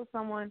project now with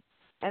someone,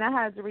 and I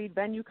had to read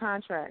venue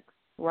contracts,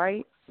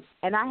 right?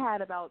 And I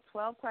had about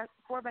 4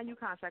 venue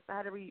contracts I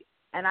had to read,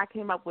 and I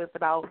came up with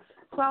about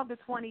 12 to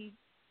 20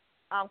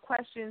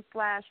 questions /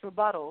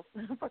 rebuttals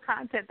for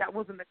content that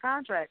was in the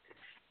contract.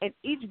 And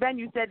each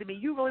venue said to me,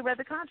 you really read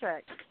the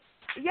contract?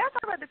 Yes,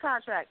 I read the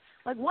contract.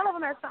 Like one of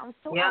them had something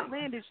so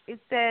outlandish. It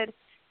said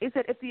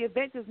if the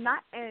event does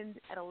not end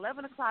at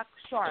 11 o'clock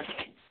sharp,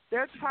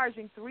 they're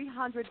charging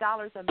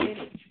 $300 a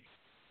minute.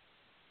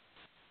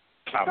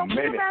 So can you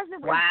imagine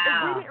if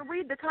we didn't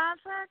read the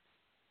contract?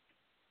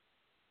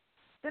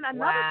 Then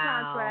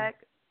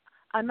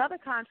another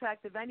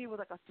contract, the venue was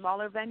like a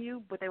smaller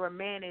venue, but they were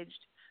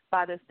managed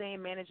by the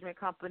same management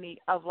company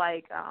of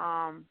like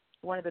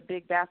one of the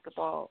big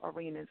basketball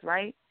arenas,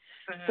 right?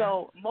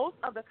 So most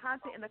of the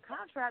content in the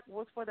contract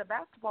was for the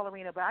basketball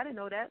arena, but I didn't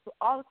know that. So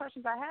all the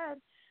questions I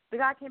had, the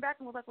guy came back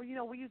and was like,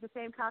 well, we use the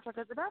same contract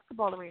as the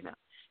basketball arena.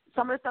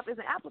 Some of the stuff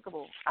isn't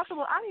applicable. I said,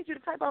 well, I need you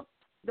to type up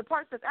the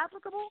part that's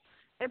applicable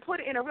and put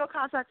it in a real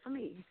contract for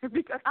me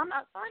because I'm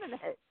not signing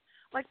that.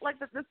 Like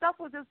the stuff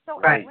was just so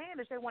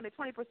outlandish. They wanted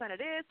 20% of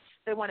this.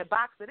 They wanted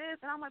box of this.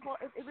 And I'm like, well,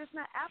 if it's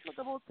not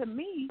applicable to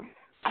me,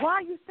 why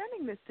are you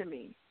sending this to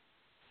me?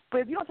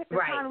 But if you don't take the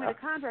time to read the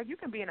contract, you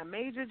can be in a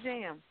major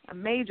jam. A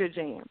major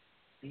jam.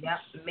 Yep,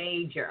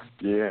 major.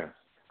 Yeah.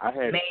 I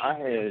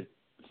had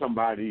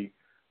somebody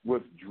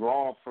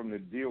withdraw from the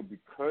deal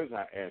because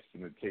I asked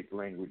them to take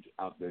language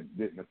out that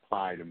didn't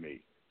apply to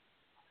me.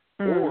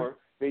 Or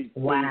they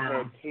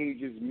had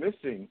pages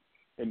missing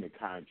in the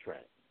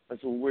contract. I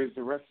said, well, where's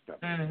the rest of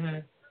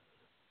it?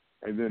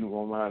 And then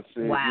when I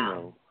said, you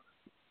know,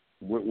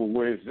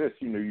 where's this?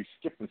 You know, you're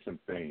skipping some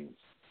things.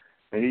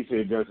 And he said,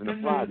 it doesn't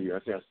apply to you. I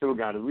said, I still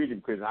got to read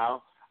it because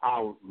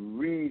I'll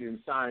read and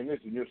sign this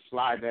and just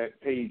slide that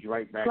page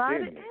right back in.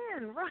 Slide it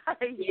in,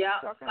 right. Yeah,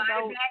 slide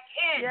it back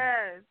in.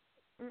 Yes.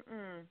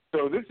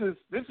 So this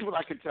is what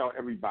I can tell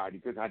everybody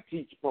because I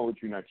teach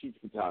poetry and I teach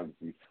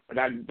photography. But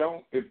I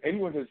don't, if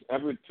anyone has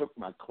ever took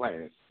my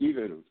class,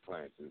 either of those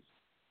classes,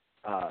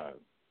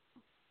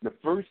 the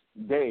first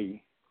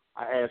day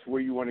I ask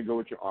where you want to go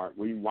with your art,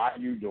 why are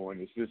you doing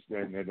this, this,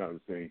 that, and that other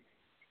thing.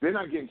 Then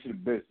I get into the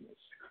business.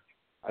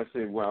 I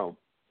say, well,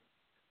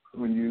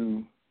 when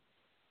you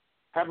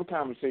have a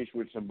conversation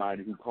with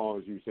somebody who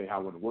calls you, say, I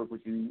want to work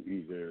with you,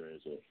 either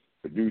as a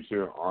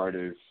producer,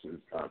 artist,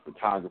 a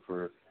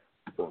photographer,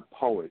 or a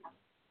poet,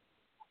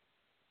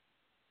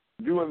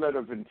 do a letter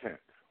of intent.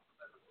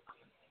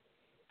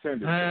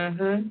 Send it to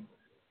them.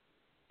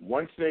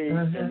 Once they,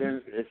 and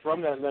then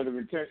from that letter of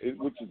intent,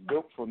 which is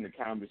built from the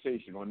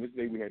conversation, on this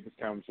day we had this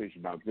conversation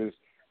about this,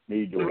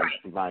 me doing,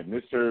 providing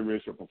this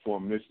service or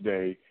performing this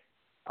day,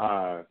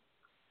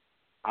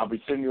 I'll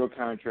be sending you a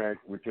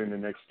contract within the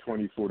next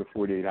 24 to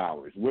 48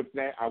 hours. With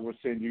that, I will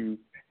send you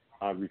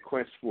a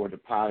request for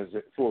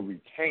deposit, for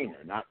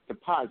retainer, not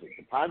deposit.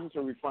 Deposits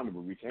are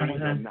refundable.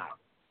 Retainers are not.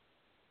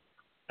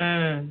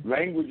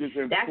 Language is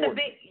important. That's a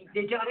big,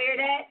 did y'all hear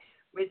that?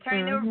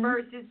 Retainer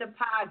versus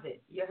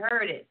deposit. You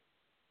heard it.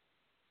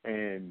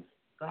 And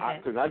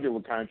because I deal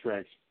with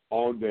contracts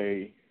all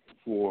day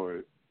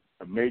for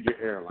a major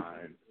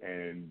airline,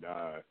 and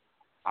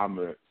I'm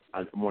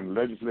on the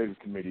legislative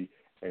committee,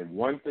 and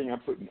one thing I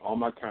put in all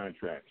my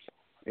contracts,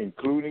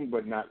 including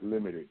but not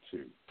limited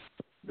to,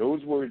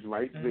 those words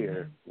right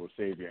there will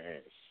save your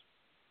ass.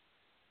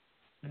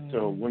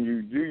 So when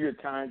you do your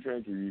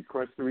contract, you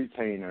request the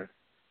retainer,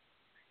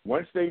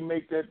 once they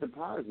make that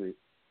deposit,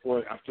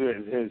 or after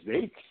as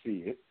they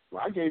see it,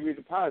 well, I gave you a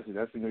deposit.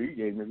 That's when you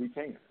gave me a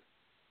retainer.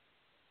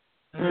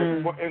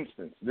 For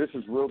instance, this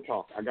is real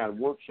talk. I got a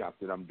workshop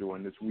that I'm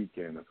doing this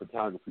weekend, a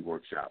photography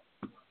workshop.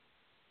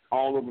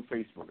 All over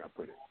Facebook, I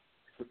put it.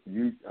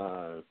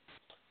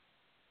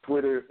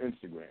 Twitter,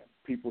 Instagram.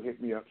 People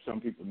hit me up.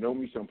 Some people know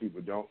me. Some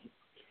people don't.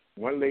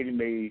 One lady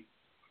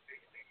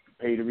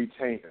paid a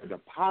retainer, a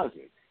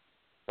deposit,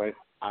 but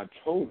I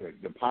told her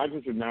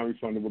deposits are now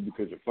refundable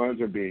because the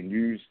funds are being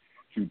used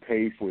to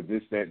pay for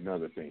this, that, and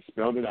other thing.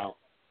 Spelled it out,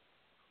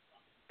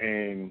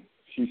 and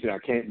she said, I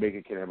can't make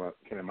it. Can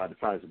I have my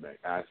deposit back?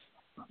 I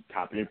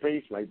copy and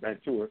paste right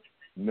back to her.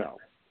 No.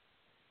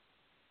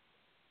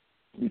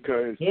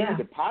 Because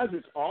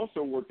deposits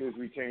also work as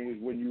retainers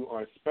when you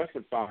are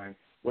specifying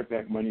what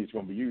that money is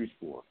going to be used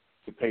for,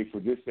 to pay for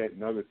this, that,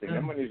 and other thing.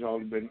 That money has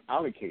already been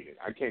allocated.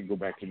 I can't go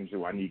back to them and say,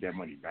 well, I need that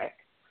money back.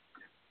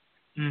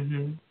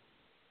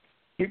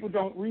 People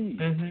don't read.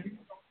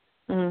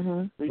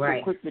 They're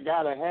so quick to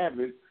gotta have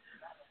it.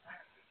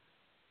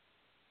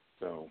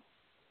 So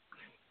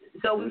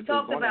we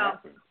talked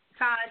about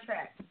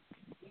contracts.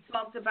 We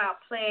talked about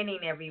planning,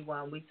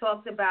 everyone. We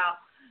talked about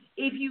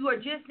if you are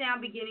just now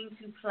beginning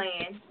to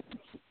plan,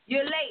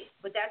 you're late,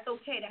 but that's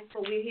okay. That's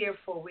what we're here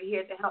for. We're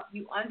here to help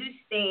you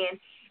understand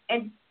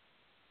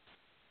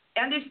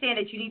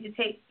that you need to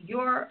take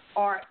your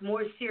art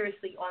more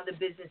seriously on the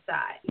business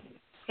side.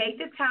 Take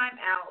the time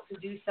out to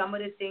do some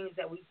of the things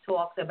that we've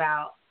talked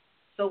about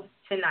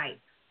tonight.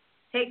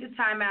 Take the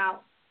time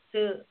out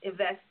to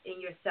invest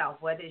in yourself,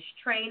 whether it's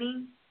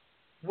training,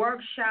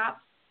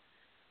 workshops,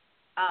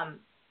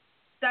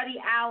 study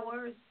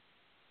hours,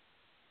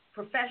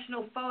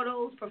 professional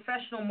photos,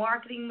 professional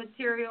marketing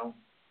material.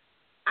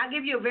 I'll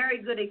give you a very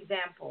good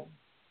example.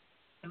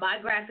 My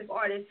graphic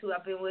artist, who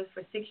I've been with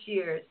for 6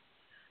 years,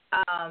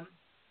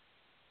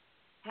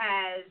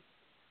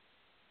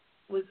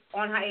 was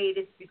on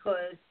hiatus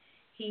because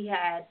he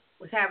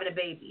was having a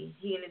baby.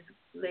 He and his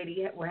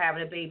lady were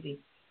having a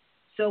baby.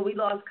 So we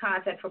lost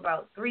contact for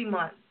about 3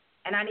 months,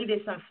 and I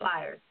needed some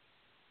flyers.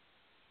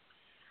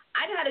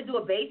 I know how to do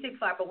a basic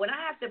flyer, but when I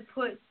have to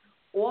put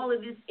all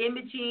of this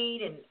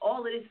imaging and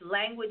all of this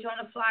language on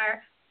a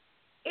flyer,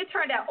 it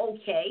turned out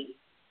okay,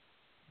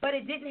 but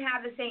it didn't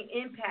have the same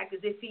impact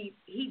as if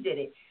he did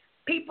it.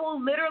 People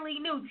literally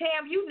knew,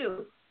 Tam, you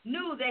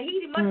knew that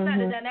he must not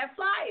have done that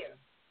flyer.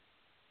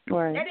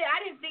 Right.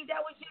 I didn't think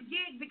that was your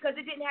gig because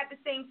it didn't have the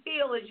same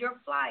feel as your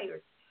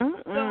flyers.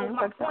 So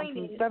my point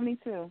is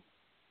 72.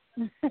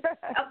 It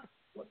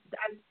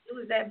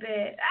was that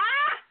bad.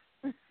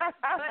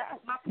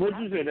 What'd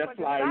you say? That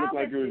flyer looked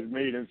like it was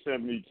made in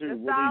 72. The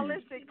what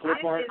stylistic. Clip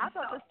art? I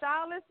thought the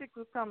stylistic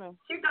was coming.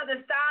 She thought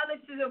the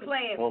stylists were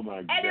playing. Oh,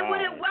 my God. And it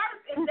wouldn't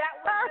work if that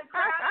was the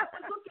crowd I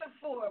was looking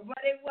for, but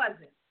it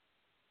wasn't.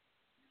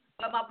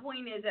 But my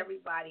point is,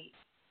 everybody,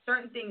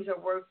 certain things are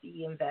worth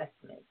the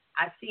investment.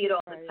 I see it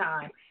all the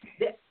time.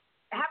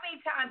 How many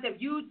times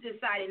have you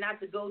decided not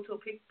to go to a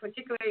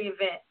particular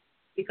event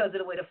because of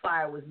the way the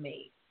flyer was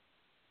made?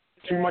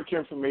 Too much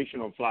information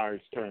on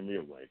flyers turn me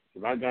away.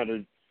 If I got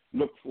to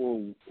look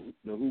for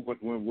the who, what,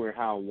 when, where,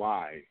 how,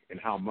 why, and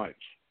how much.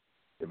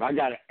 If I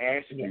got to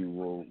ask you,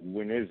 well,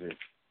 when is it?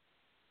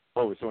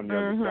 Oh, it's on the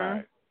other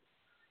side.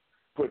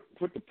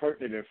 Put the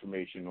pertinent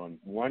information on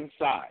one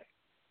side,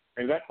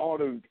 and let all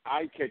the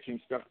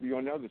eye-catching stuff be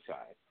on the other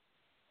side.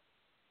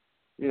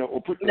 You know,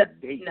 or put the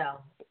date. No.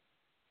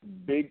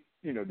 Big,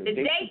 you know, the date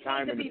and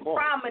time needs in to the be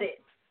prominent.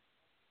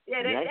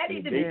 Yeah, that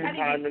needs to be.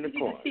 I need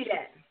to see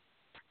that.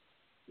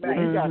 When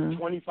you got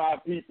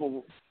 25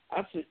 people,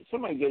 I said,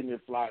 somebody gave me a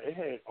flyer. It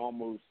had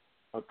almost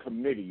a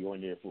committee on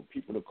there for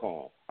people to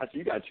call. I said,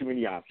 you got too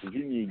many options.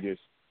 You need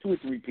just 2 or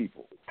 3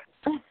 people.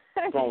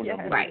 Phone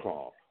number to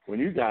call. When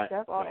you got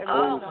the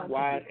whole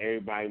squad,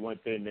 everybody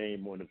wants their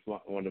name on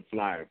the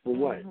flyer. For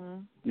what?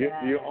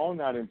 You're all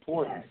not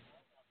important. Yes.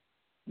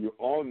 You're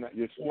all not.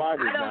 Your squad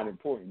is not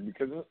important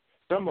because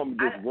some of them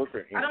just work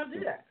at. I don't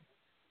do that.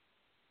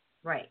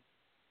 Right.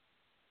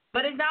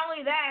 But it's not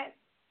only that.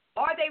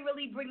 Are they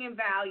really bringing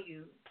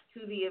value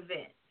to the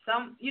event?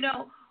 Some, you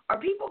know, are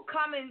people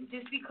coming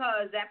just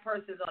because that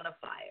person's on the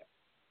flyer?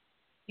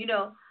 You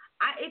know,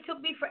 it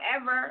took me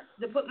forever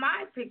to put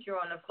my picture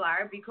on the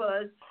flyer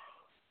because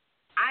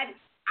I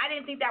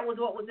didn't think that was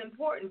what was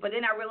important. But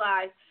then I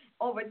realized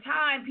over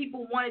time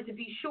people wanted to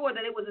be sure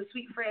that it was a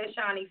Sweet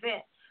Franchon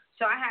event.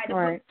 So I had to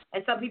put,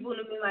 and some people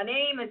knew me by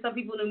name and some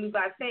people knew me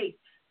by face.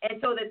 And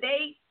so that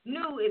they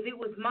knew if it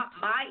was my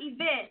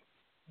event,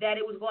 that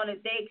it was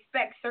they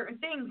expect certain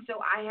things, so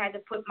I had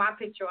to put my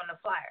picture on the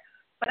flyer.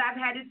 But I've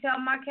had to tell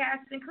my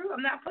cast and crew,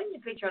 I'm not putting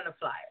your picture on the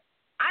flyer.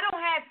 I don't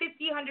have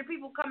 50, 100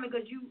 people coming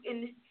because you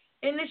in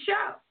the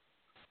show.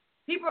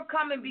 People are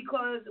coming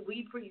because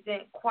we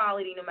present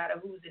quality no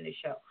matter who's in the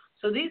show.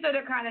 So these are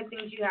the kind of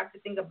things you have to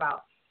think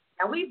about.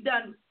 Now, we've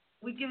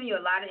given you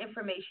a lot of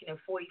information in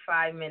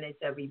 45 minutes,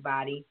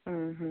 everybody.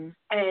 And,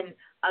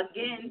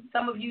 again,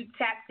 some of you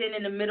tapped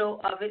in the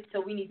middle of it,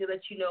 so we need to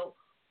let you know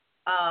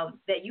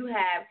that you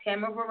have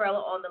Tamara Varela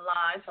on the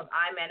line from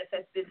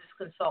iManifest Business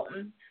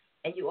Consultant,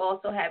 and you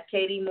also have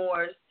Katie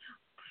Moore's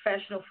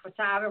professional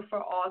photographer,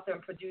 author,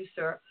 and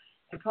producer,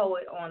 and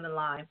poet on the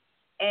line.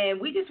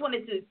 And we just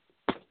wanted to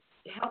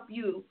help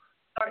you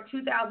start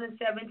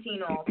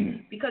 2017 off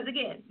because,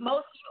 again,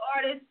 most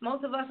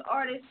of us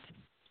artists,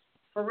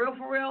 for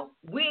real,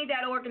 we ain't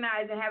that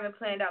organized and haven't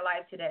planned our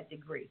life to that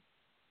degree.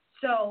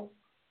 So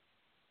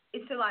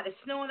it's a lot of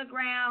snow on the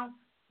ground.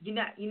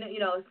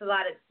 It's a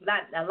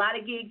lot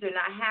of gigs are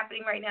not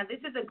happening right now. This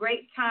is a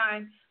great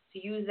time to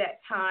use that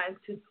time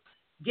to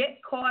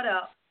get caught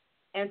up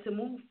and to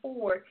move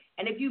forward.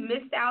 And if you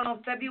missed out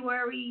on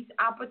February's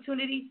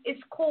opportunities,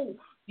 it's cool.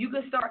 You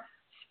can start.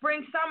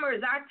 Spring, summer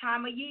is our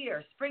time of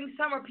year. Spring,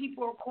 summer,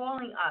 people are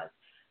calling us.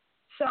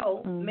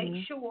 So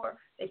make sure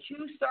that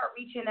you start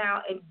reaching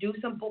out and do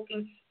some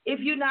booking. If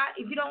you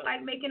don't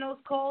like making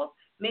those calls,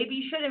 maybe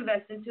you should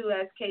invest into,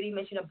 as Katie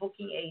mentioned, a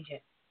booking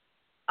agent.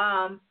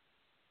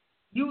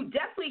 You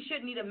definitely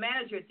shouldn't need a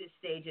manager at this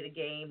stage of the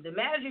game. The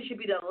manager should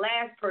be the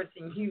last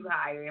person you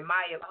hire, in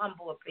my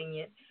humble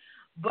opinion.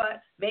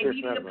 But maybe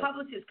you need a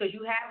publicist because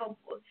you have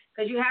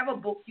a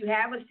book, you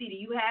have a CD,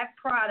 you have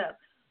product,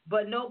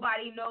 but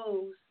nobody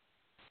knows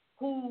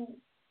who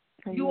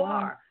you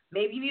are.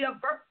 Maybe you need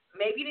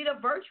a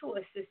virtual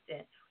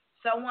assistant,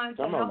 someone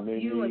to help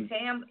you and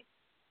Tam.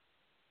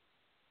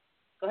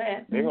 Go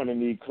ahead. They're going to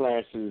need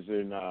classes,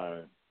 and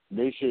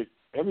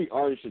every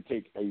artist should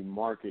take a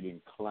marketing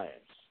class.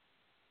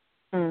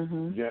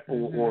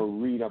 Or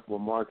read up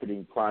on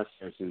marketing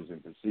processes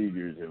and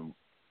procedures and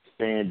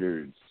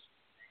standards,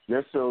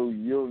 just so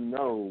you'll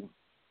know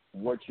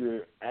what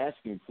you're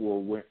asking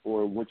for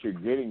or what you're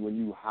getting when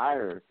you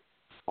hire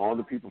all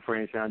the people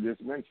Franchon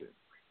just mentioned.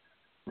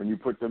 When you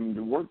put them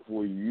to work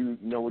for you, you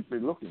know what they're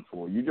looking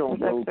for. You don't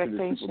go to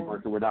the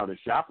supermarket without a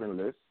shopping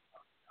list.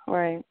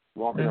 Right.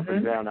 Walking up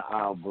and down the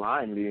aisle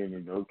blindly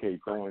and,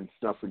 throwing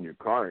stuff in your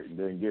cart and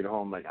then get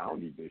home like, I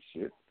don't need this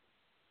shit.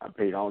 I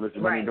paid all this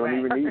money, don't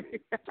even need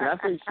it. Can I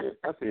say shit?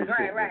 I say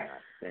shit.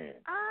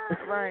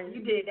 Right.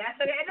 You did. That's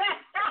okay.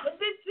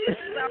 This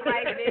is all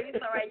right, baby.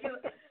 It's all right.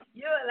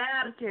 You're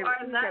allowed as far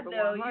as I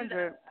know. I don't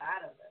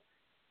know.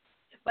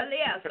 But,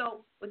 yeah,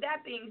 so with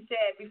that being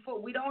said,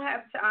 before we don't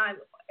have time,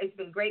 it's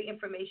been great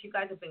information. You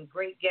guys have been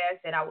great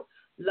guests, and I would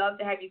love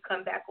to have you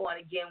come back on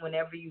again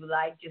whenever you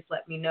like. Just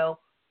let me know.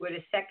 We're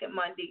the second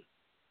Monday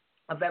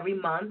of every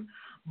month,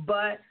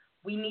 but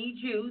we need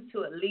you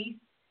to at least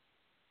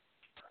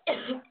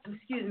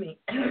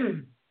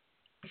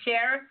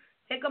share,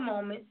 take a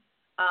moment,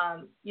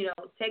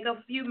 take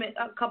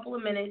a couple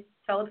of minutes,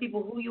 tell the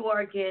people who you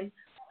are again,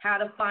 how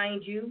to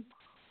find you,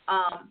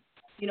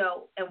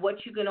 and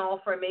what you can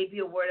offer, maybe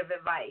a word of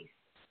advice,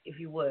 if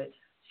you would.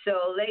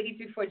 So, ladies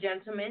before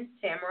gentlemen,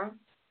 Tamara.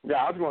 Yeah,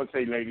 I was going to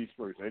say ladies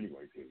first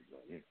anyway.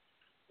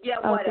 Yeah,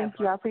 Oh, whatever. thank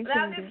you. I appreciate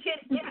I'm it. just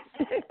kidding.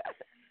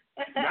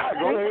 Nah,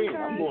 go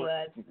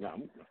ahead.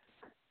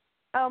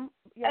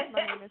 Yes,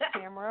 my name is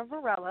Tamara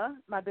Varela.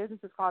 My business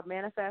is called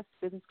Manifest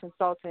Business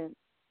Consultant,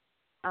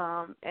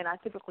 and I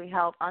typically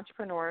help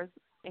entrepreneurs,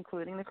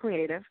 including the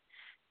creative,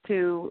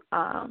 to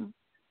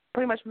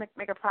pretty much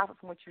make a profit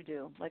from what you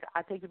do. Like,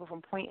 I take people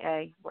from point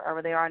A,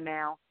 wherever they are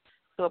now,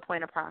 to a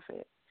point of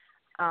profit.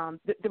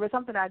 There was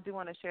something I do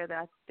want to share that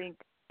I think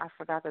I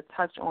forgot to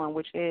touch on,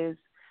 which is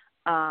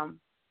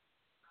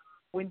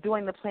when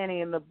doing the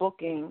planning and the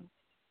booking,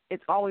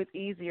 it's always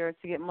easier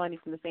to get money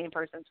from the same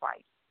person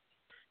twice.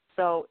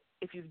 So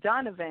if you've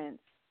done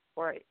events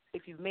or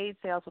if you've made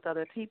sales with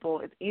other people,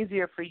 it's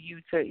easier for you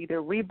to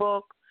either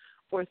rebook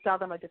or sell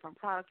them a different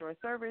product or a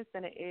service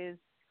than it is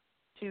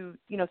to,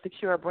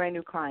 secure a brand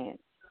new client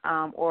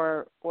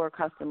or a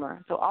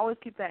customer. So always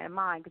keep that in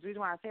mind, because the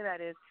reason why I say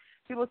that is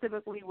people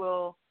typically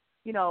will,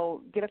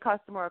 get a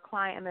customer or a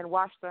client and then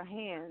wash their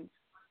hands,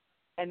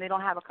 and they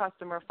don't have a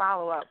customer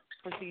follow-up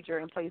procedure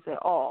in place at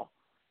all.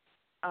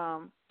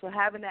 So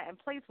having that in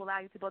place will allow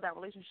you to build that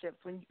relationship.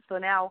 So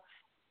now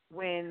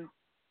when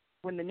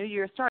the new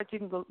year starts, you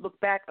can go look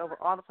back over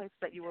all the places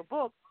that you were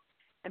booked,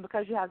 and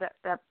because you have that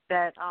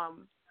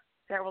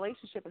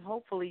relationship, and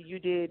hopefully you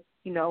did,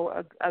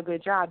 a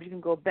good job, you can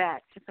go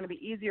back. It's going to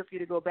be easier for you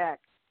to go back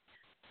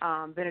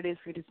than it is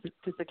for you to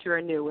secure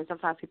a new, and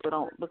sometimes people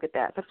don't look at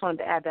that. So I just wanted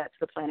to add that to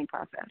the planning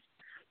process.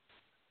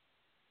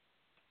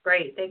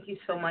 Great. Thank you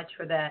so much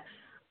for that.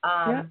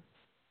 Yeah.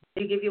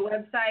 Did you give your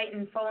website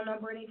and phone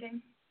number or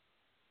anything?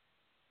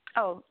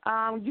 Oh,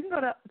 you can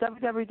go to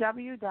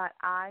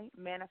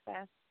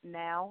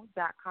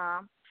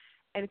www.imanifestnow.com.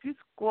 And if you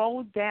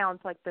scroll down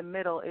to the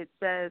middle, it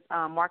says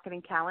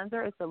marketing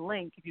calendar. It's a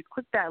link. If you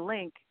click that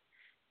link,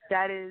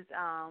 that is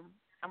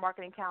a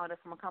marketing calendar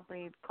from a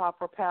company called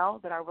Propel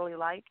that I really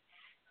like.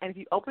 And if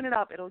you open it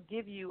up, it'll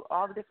give you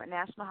all the different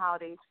national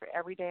holidays for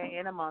every day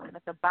in a month. And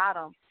at the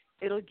bottom,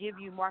 it'll give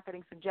you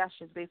marketing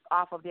suggestions based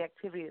off of the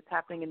activity that's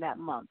happening in that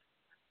month.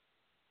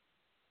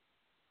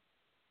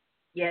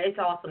 Yeah, it's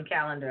an awesome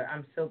calendar.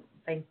 I'm so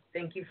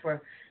thank you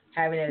for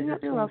having it as a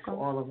tool for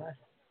all of us.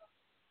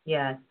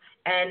 Yes.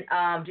 And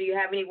do you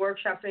have any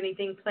workshops or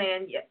anything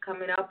planned yet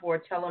coming up, or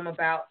tell them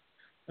about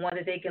one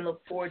that they can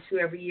look forward to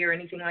every year,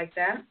 anything like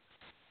that?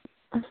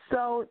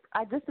 So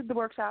I just did the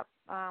workshop,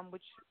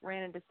 which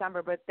ran in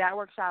December, but that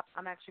workshop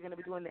I'm actually going to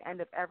be doing the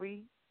end of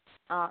every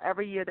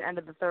year, the end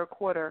of the third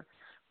quarter,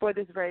 for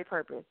this very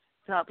purpose,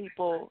 to help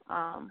people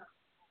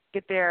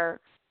get their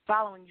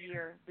following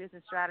year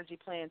business strategy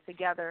plan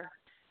together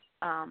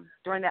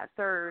during that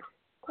third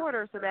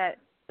quarter, so that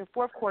the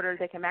fourth quarter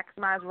they can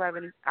maximize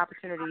revenue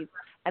opportunities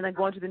and then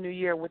go into the new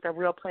year with a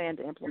real plan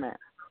to implement.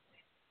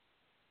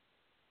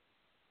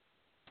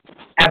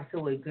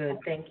 Absolutely good.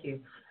 Thank you.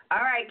 All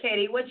right,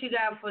 Katie, what you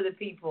got for the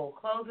people?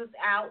 Close us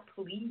out,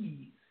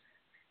 please.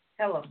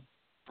 Tell them.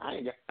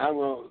 I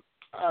will.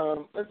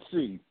 Let's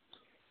see.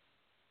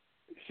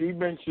 She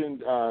mentioned,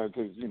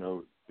 because,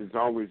 there's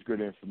always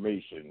good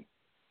information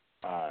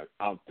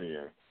out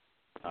there.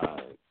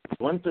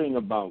 One thing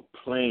about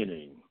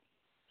planning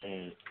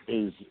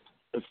is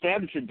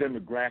establish a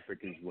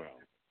demographic as well.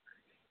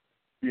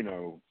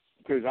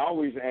 Because I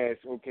always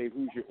ask, okay,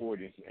 who's your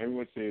audience?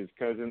 Everyone says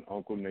cousin,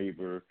 uncle,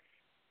 neighbor,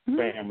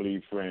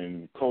 family,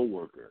 friend,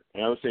 coworker.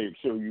 And I'll say,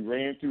 so you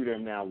ran through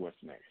them, now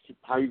what's next?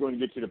 How are you going to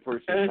get to the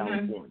person in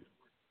California?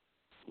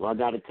 Well, I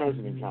got a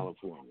cousin in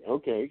California.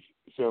 Okay,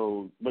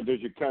 so, but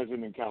does your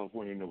cousin in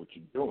California know what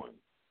you're doing?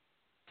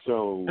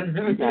 So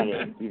you got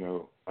to,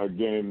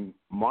 again,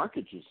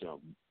 market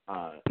yourself.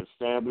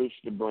 Establish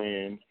the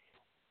brand.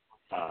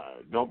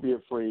 Don't be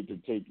afraid to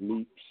take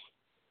leaps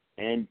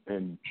and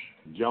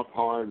jump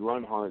hard,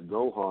 run hard,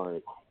 go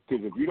hard.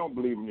 Because if you don't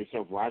believe in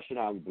yourself, why should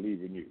I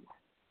believe in you?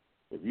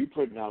 If you're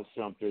putting out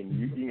something,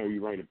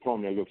 you write a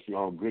poem that looks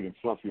all good and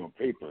fluffy on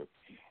paper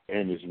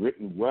and is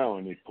written well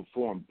and it's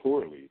performed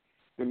poorly,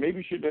 then maybe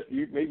you should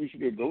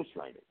be a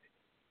ghostwriter.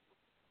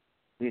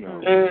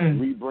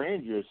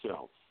 Rebrand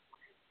yourself.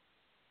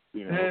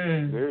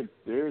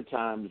 There are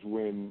times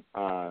when,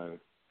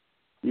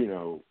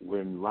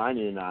 when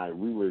Ronnie and I,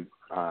 we would,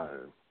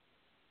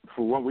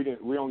 for one,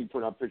 we only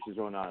put our pictures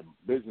on our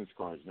business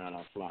cards, not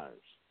our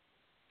flyers,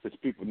 because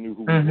people knew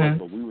who we were,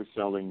 but we were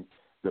selling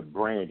the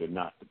brand and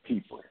not the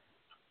people,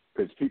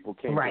 because people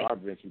came to our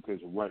events because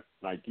of what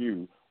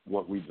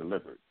we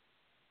delivered.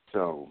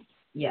 So,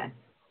 yeah.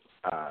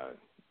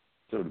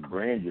 So to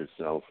brand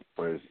yourself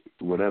as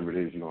whatever it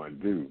is you're going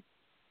to do,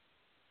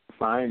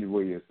 find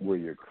where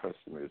your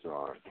customers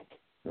are,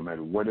 no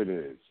matter what it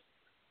is.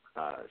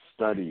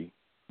 Study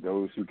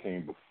those who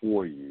came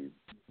before you,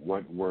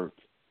 what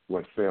worked,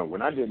 what failed.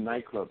 When I did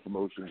nightclub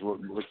promotions, what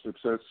was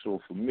successful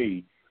for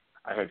me,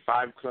 I had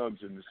 5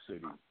 clubs in the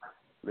city,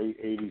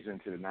 late 80s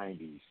into the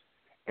 90s.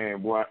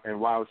 And why it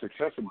was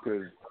successful,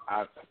 because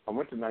I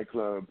went to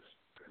nightclubs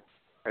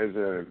as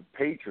a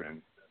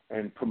patron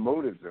and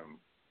promoted them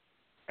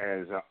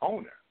as an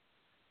owner.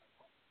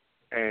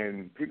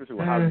 And people say,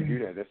 well, how do you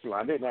do that? That's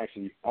why I didn't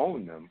actually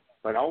own them,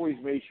 but I always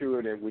made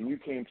sure that when you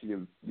came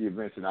to the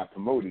events that I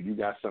promoted, you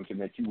got something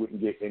that you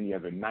wouldn't get any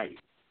other night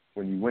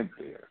when you went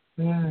there.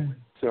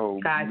 So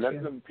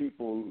let them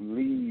people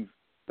leave,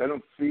 let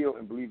them feel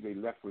and believe they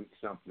left with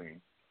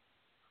something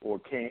or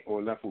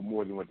left with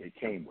more than what they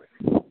came with.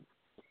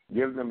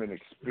 Give them an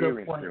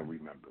experience they'll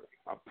remember,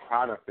 a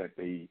product that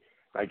they,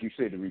 like you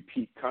said, a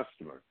repeat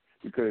customer.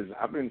 Because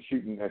I've been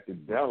shooting at the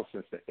Dell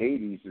since the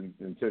 80s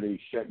until they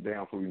shut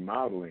down for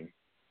remodeling.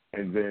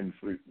 And then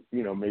for,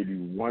 maybe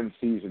one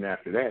season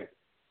after that,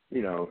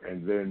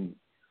 and then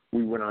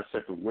we went our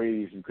separate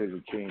ways because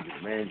of change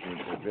in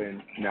management. But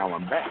then now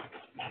I'm back.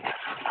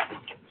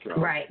 So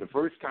the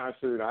first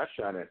concert I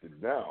shot at the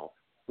Dell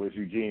was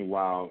Eugene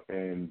Wilde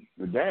and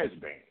the Daz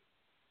Band.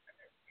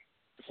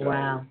 So,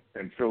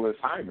 and Phyllis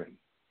Hyman.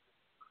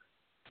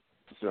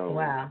 So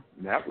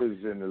that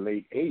was in the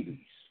late 80s.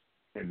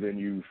 And then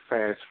you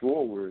fast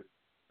forward,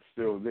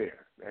 still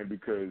there. And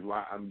because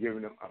I'm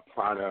giving them a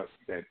product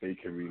that they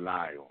can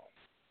rely on,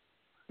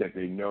 that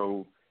they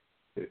know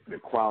that the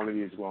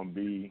quality is going to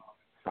be,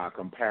 by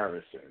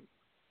comparison,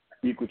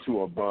 equal to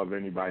or above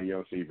anybody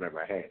else they've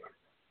ever had.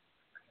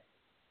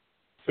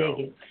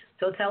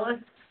 So tell us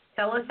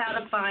how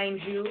to find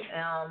you,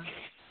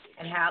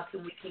 and how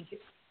we can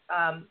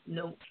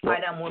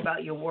find out more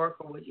about your work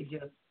or what you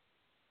do.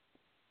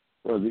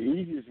 Well, the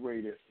easiest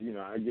way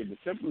the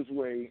simplest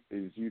way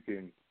is you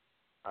can,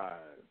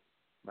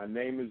 my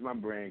name is my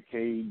brand,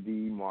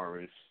 KD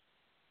Morris,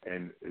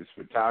 and it's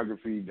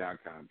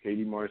photography.com,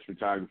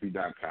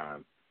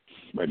 kdmorrisphotography.com.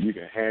 But you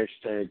can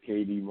hashtag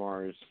KD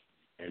Morris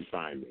and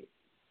find me.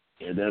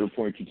 And that'll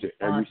point you to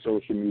every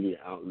social media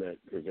outlet,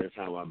 because that's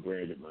how I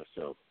branded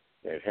myself,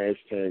 at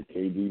hashtag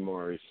KD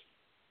Morris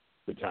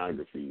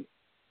Photography.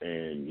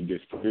 And you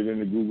just put it in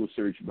the Google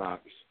search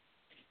box,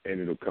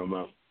 and it'll come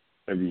up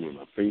everywhere.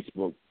 My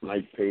Facebook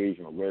like page,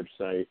 my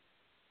website,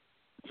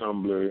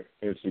 Tumblr,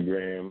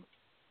 Instagram,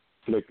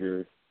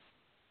 Flickr,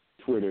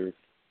 Twitter,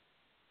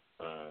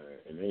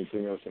 and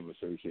anything else I'm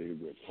associated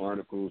with.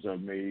 Articles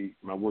I've made,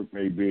 my work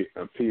may be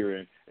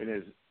appearing. And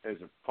as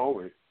a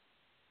poet,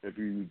 if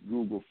you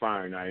Google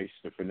Fire Ice,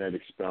 the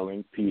phonetic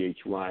spelling, PHYRENEYCE,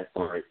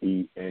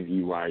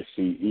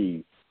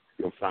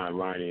 you'll find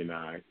Ronnie and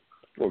I.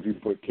 Or if you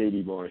put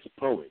KD Morris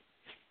Poet,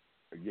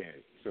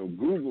 again. So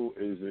Google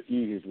is the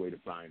easiest way to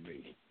find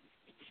me.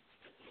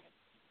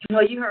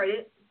 Well, you heard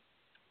it.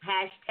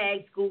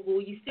 Hashtags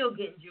Google. You still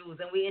getting jewels,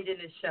 and we ended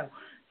this show.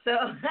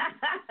 So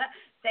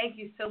thank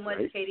you so much,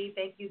 Katie.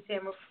 Thank you,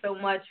 Tamara, so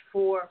much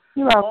for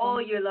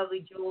all your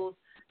lovely jewels.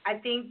 I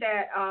think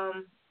that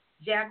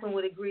Jacqueline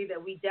would agree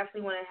that we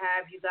definitely want to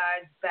have you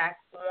guys back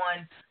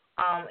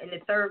on in the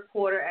third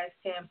quarter, as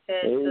Tam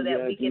said, so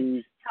that we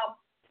can help.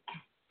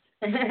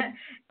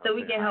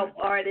 We can help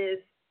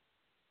artists.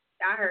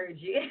 I heard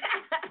you.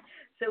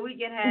 So we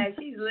can have,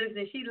 she's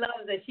listening. She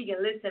loves that she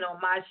can listen on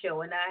my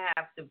show and I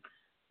have to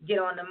get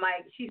on the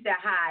mic. She said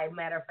hi.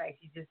 Matter of fact,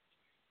 she just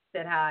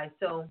said hi.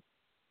 So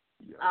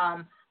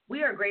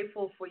we are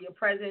grateful for your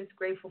presence,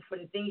 grateful for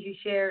the things you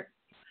shared.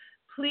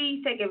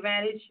 Please take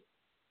advantage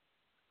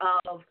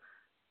of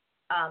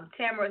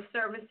Tamara's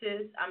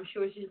services. I'm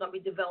sure she's going to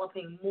be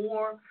developing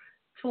more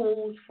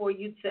tools for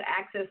you to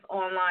access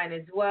online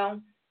as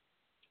well.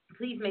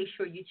 Please make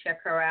sure you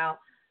check her out.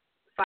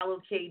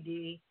 Follow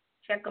KD.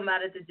 Check him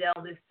out at the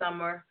Dell this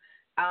summer.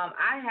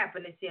 I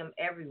happen to see him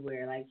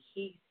everywhere. Like,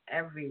 he's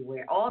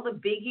everywhere. All the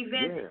big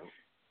events,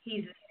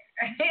 he's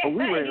there. Oh, we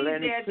were in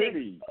Atlantic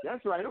City.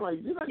 That's right. I'm like,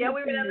 we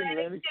were in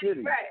Atlantic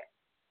City. Right.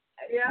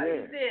 Yeah,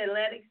 he did.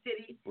 Atlantic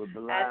City with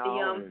Bilal at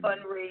the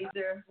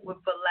fundraiser with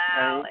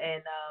Bilal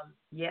and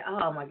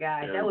oh my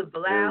gosh, that was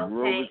Bilal,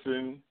 Eric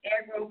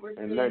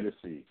Roberson, and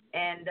Legacy.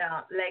 And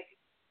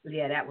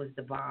that was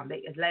the bomb.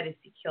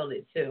 Legacy killed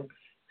it too.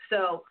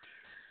 So,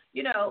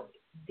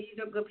 these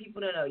are good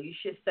people to know. You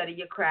should study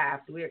your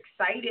craft. We're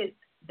excited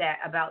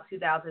about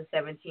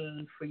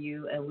 2017 for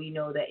you, and we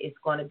know that it's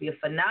going to be a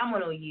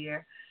phenomenal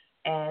year.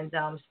 And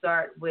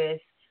start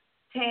with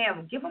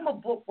Tam. Give them a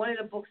book. One of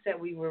the books that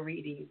we were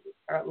reading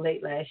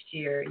late last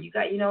year. You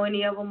got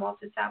any of them off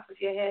the top of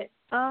your head?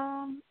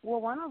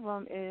 Well, one of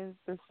them is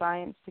The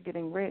Science to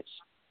Getting Rich.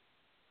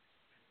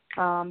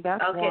 That's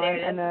one.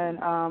 And then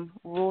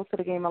Rules to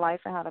the Game of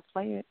Life and How to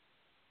Play It.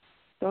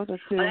 Those are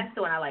two. Oh, that's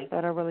the one I like.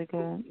 That are really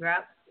good.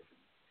 Yep.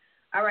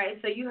 All right,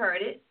 so you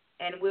heard it,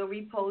 and we'll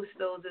repost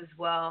those as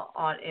well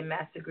in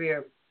Master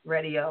Greer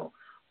Radio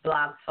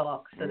Blog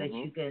Talk so that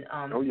you can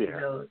see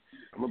those.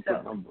 I'm gonna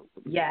put my book.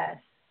 Yes.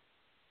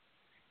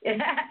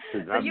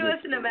 So you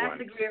listen to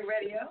Master Greer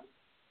Radio.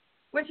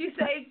 What you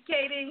say,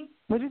 Katie?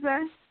 What'd you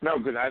say? No,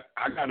 because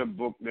I got a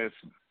book that's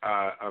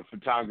a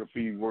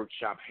photography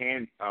workshop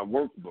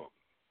workbook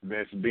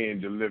that's being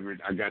delivered.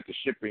 I got the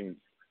shipping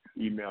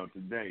email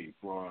today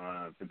for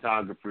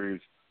photographers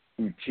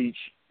who teach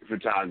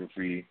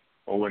photography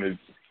or want to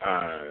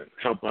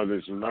help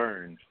others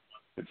learn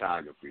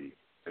photography.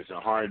 It's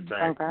a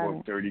hardback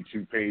book,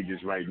 32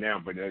 pages right now,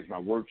 but as my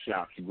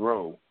workshops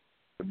grow,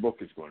 the book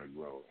is going to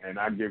grow. And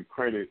I give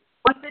credit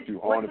to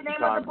all what's the the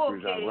name of the book,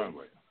 photographers I run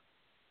with.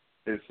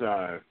 It's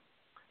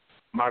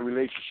my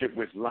relationship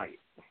with light.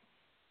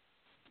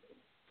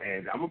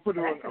 And I'm gonna put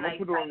it on. I'm gonna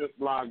put it on this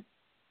blog,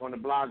 on the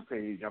blog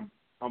page. I'm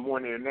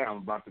on there now. I'm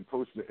about to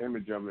post the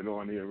image of it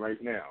on there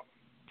right now.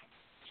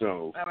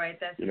 So, all right,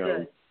 that's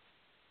good.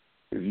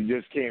 Because you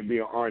just can't be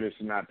an artist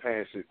and not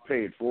pay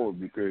it forward,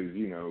 because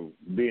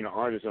being an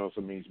artist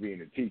also means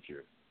being a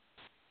teacher.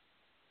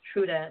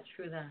 True that.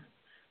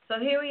 So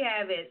here we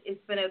have it.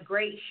 It's been a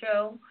great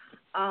show.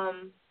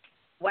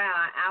 Wow,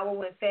 an hour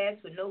went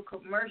fast with no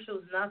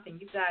commercials, nothing.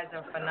 You guys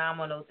are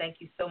phenomenal. Thank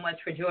you so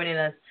much for joining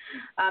us.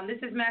 This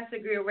is Master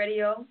Grill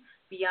Radio,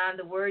 Beyond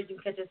the Word. You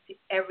can catch us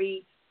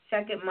every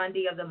second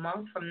Monday of the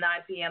month from 9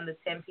 p.m. to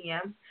 10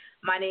 p.m.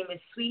 My name is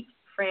Sweet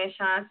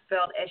Franchon,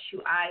 spelled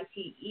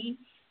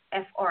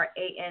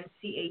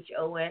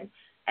SuiteFranchon.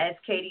 As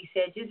Katie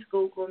said, just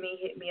Google me,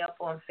 hit me up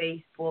on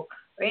Facebook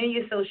or any of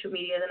your social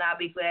media, and I'll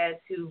be glad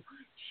to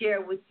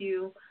share with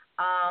you.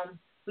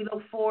 We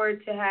look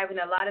forward to having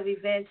a lot of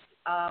events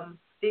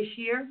this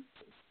year.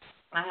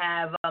 I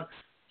have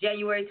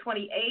January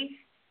 28th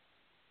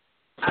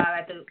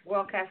at the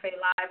World Cafe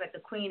Live at the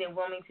Queen in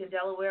Wilmington,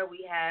 Delaware.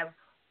 We have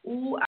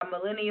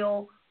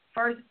our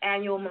first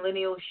annual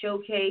Millennial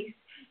Showcase.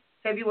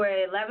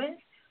 February 11th,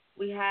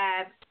 we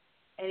have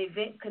an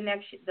event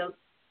connection. The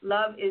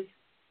Love is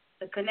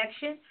the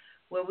Connection,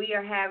 where we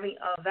are having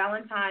a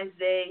Valentine's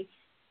Day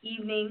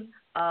evening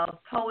of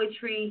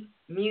poetry,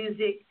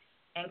 music,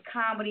 and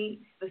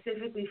comedy,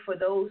 specifically for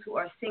those who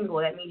are single.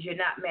 That means you're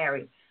not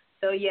married.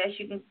 So yes,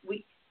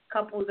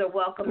 couples are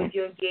welcome if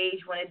you're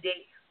engaged, want to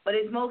date, but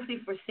it's mostly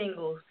for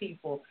singles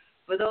people.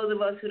 For those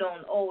of us who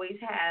don't always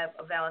have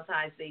a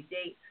Valentine's Day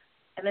date.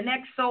 And the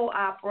next soul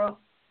opera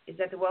is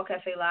at the World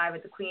Cafe Live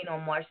at the Queen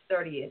on March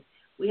 30th.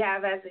 We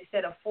have, as I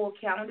said, a full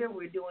calendar.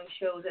 We're doing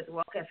shows at the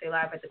World Cafe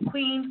Live at the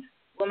Queen,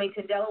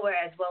 Wilmington, Delaware,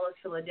 as well as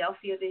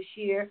Philadelphia this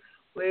year.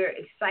 We're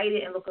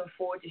excited and looking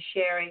forward to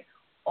sharing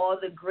all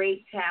the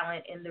great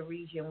talent in the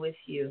region with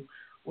you.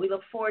 We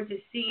look forward to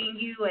seeing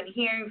you and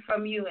hearing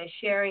from you and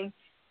sharing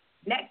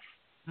next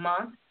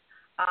month,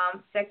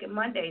 second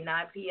Monday,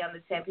 9 p.m.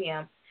 to 10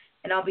 p.m.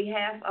 And on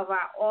behalf of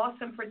our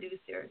awesome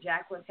producer,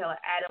 Jacqueline Taylor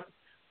Adams,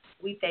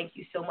 we thank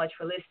you so much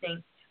for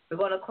listening. We're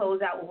going to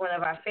close out with one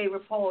of our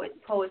favorite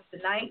poets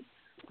tonight,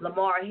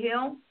 Lamar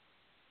Hill,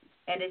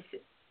 and it's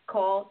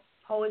called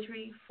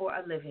Poetry for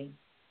a Living.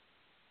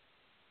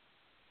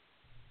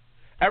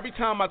 Every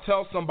time I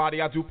tell somebody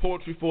I do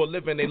poetry for a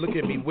living, they look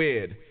at me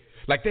weird.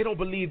 Like they don't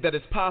believe that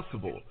it's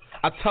possible.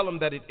 I tell them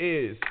that it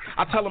is.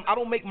 I tell them I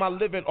don't make my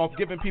living off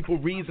giving people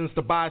reasons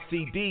to buy a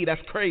CD.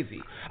 That's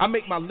crazy. I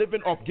make my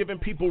living off giving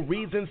people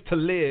reasons to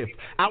live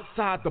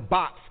outside the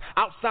box,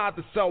 outside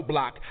the cell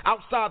block,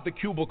 outside the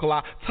cubicle.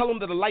 I tell them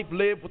that a life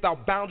lived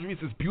without boundaries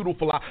is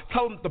beautiful. I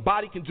tell them that the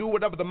body can do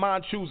whatever the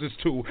mind chooses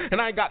to.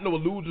 And I ain't got no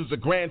illusions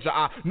of grandeur.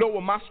 I know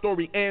where my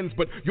story ends,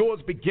 but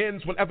yours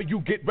begins whenever you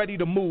get ready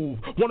to move.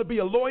 Want to be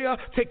a lawyer?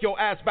 Take your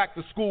ass back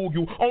to school.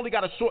 You only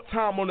got a short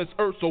time on this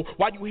earth, so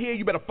while you here,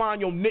 you better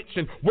find your niche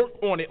and work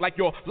on it like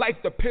your life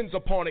depends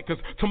upon it,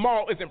 because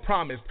tomorrow isn't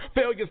promised.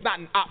 Failure's not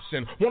an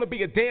option. Want to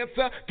be a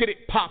dancer? Get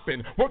it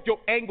poppin'. Work your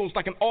angles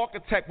like an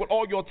architect with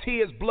all your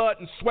tears, blood,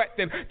 and sweat.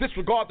 Then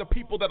disregard the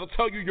people that'll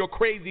tell you you're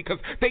crazy because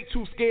they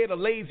too scared or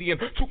lazy and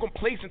too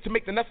complacent to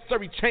make the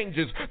necessary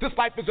changes. This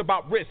life is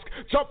about risk.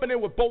 Jumping in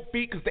with both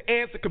feet because the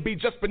answer could be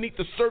just beneath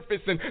the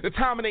surface, and the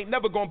timing ain't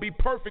never going to be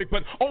perfect,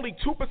 but only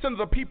 2% of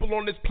the people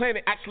on this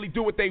planet actually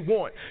do what they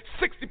want.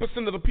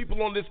 60% of the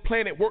people on this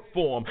planet work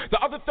for them. The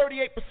other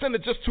 38% are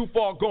just too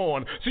far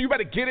gone. So you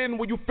better get in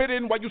where you fit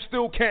in while you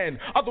still can.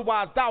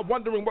 Otherwise, die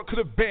wondering what could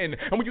have been.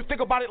 And when you think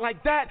about it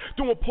like that,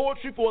 doing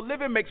poetry for a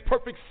living makes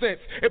perfect sense.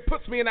 It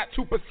puts me in that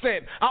 2%.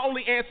 I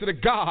only answer to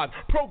God.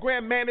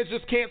 Program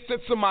managers can't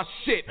censor my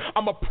shit.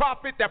 I'm a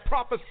prophet that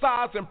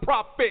prophesies and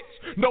profits.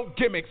 No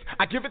gimmicks.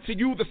 I give it to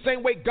you the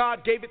same way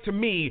God gave it to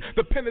me.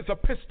 The pen is a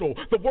pistol.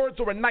 The words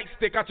are a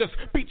nightstick. I just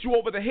beat you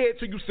over the head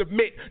till you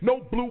submit.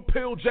 No blue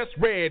pill, just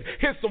red.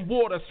 Here's some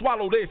water.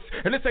 Swallow this.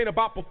 And this ain't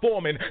about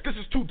performing. This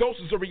is 2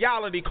 doses of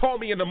reality. Call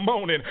me in the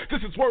morning.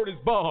 This is word is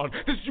bond.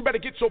 This is you better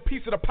get your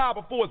piece of the pie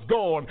before it's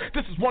gone.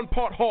 This is 1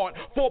 part heart,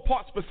 4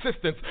 parts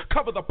persistence.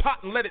 Cover the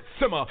pot and let it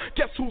simmer.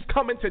 Guess who's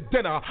coming to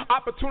dinner?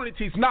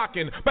 Opportunities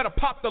knocking. Better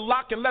pop the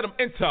lock and let them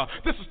enter.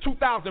 This is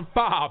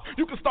 2005.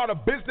 You can start a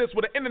business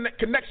with an internet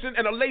connection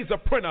and a laser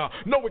printer.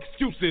 No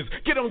excuses.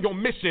 Get on your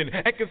mission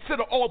and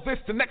consider all this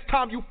the next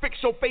time you fix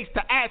your face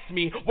to ask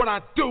me what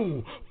I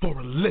do for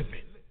a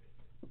living.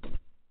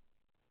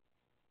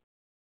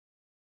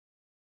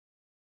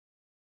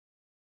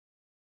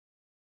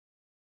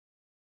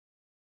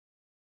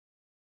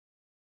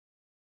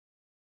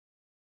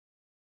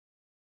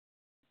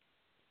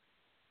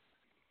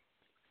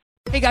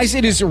 Hey guys,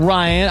 it is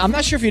Ryan. I'm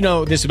not sure if you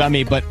know this about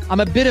me, but I'm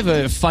a bit of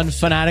a fun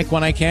fanatic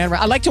when I can.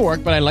 I like to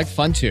work, but I like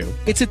fun too.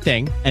 It's a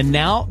thing. And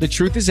now the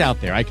truth is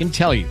out there. I can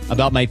tell you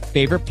about my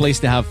favorite place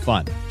to have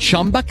fun.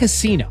 Chumba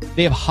Casino.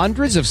 They have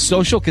hundreds of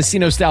social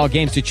casino style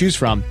games to choose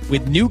from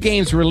with new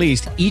games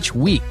released each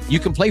week. You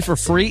can play for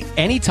free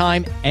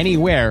anytime,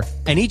 anywhere.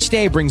 And each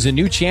day brings a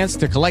new chance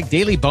to collect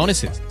daily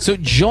bonuses. So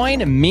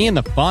join me in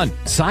the fun.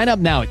 Sign up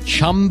now at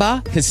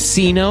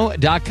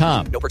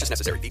ChumbaCasino.com. No purchase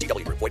necessary.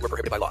 VGW. Void where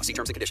prohibited by law. See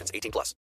terms and conditions. 18+.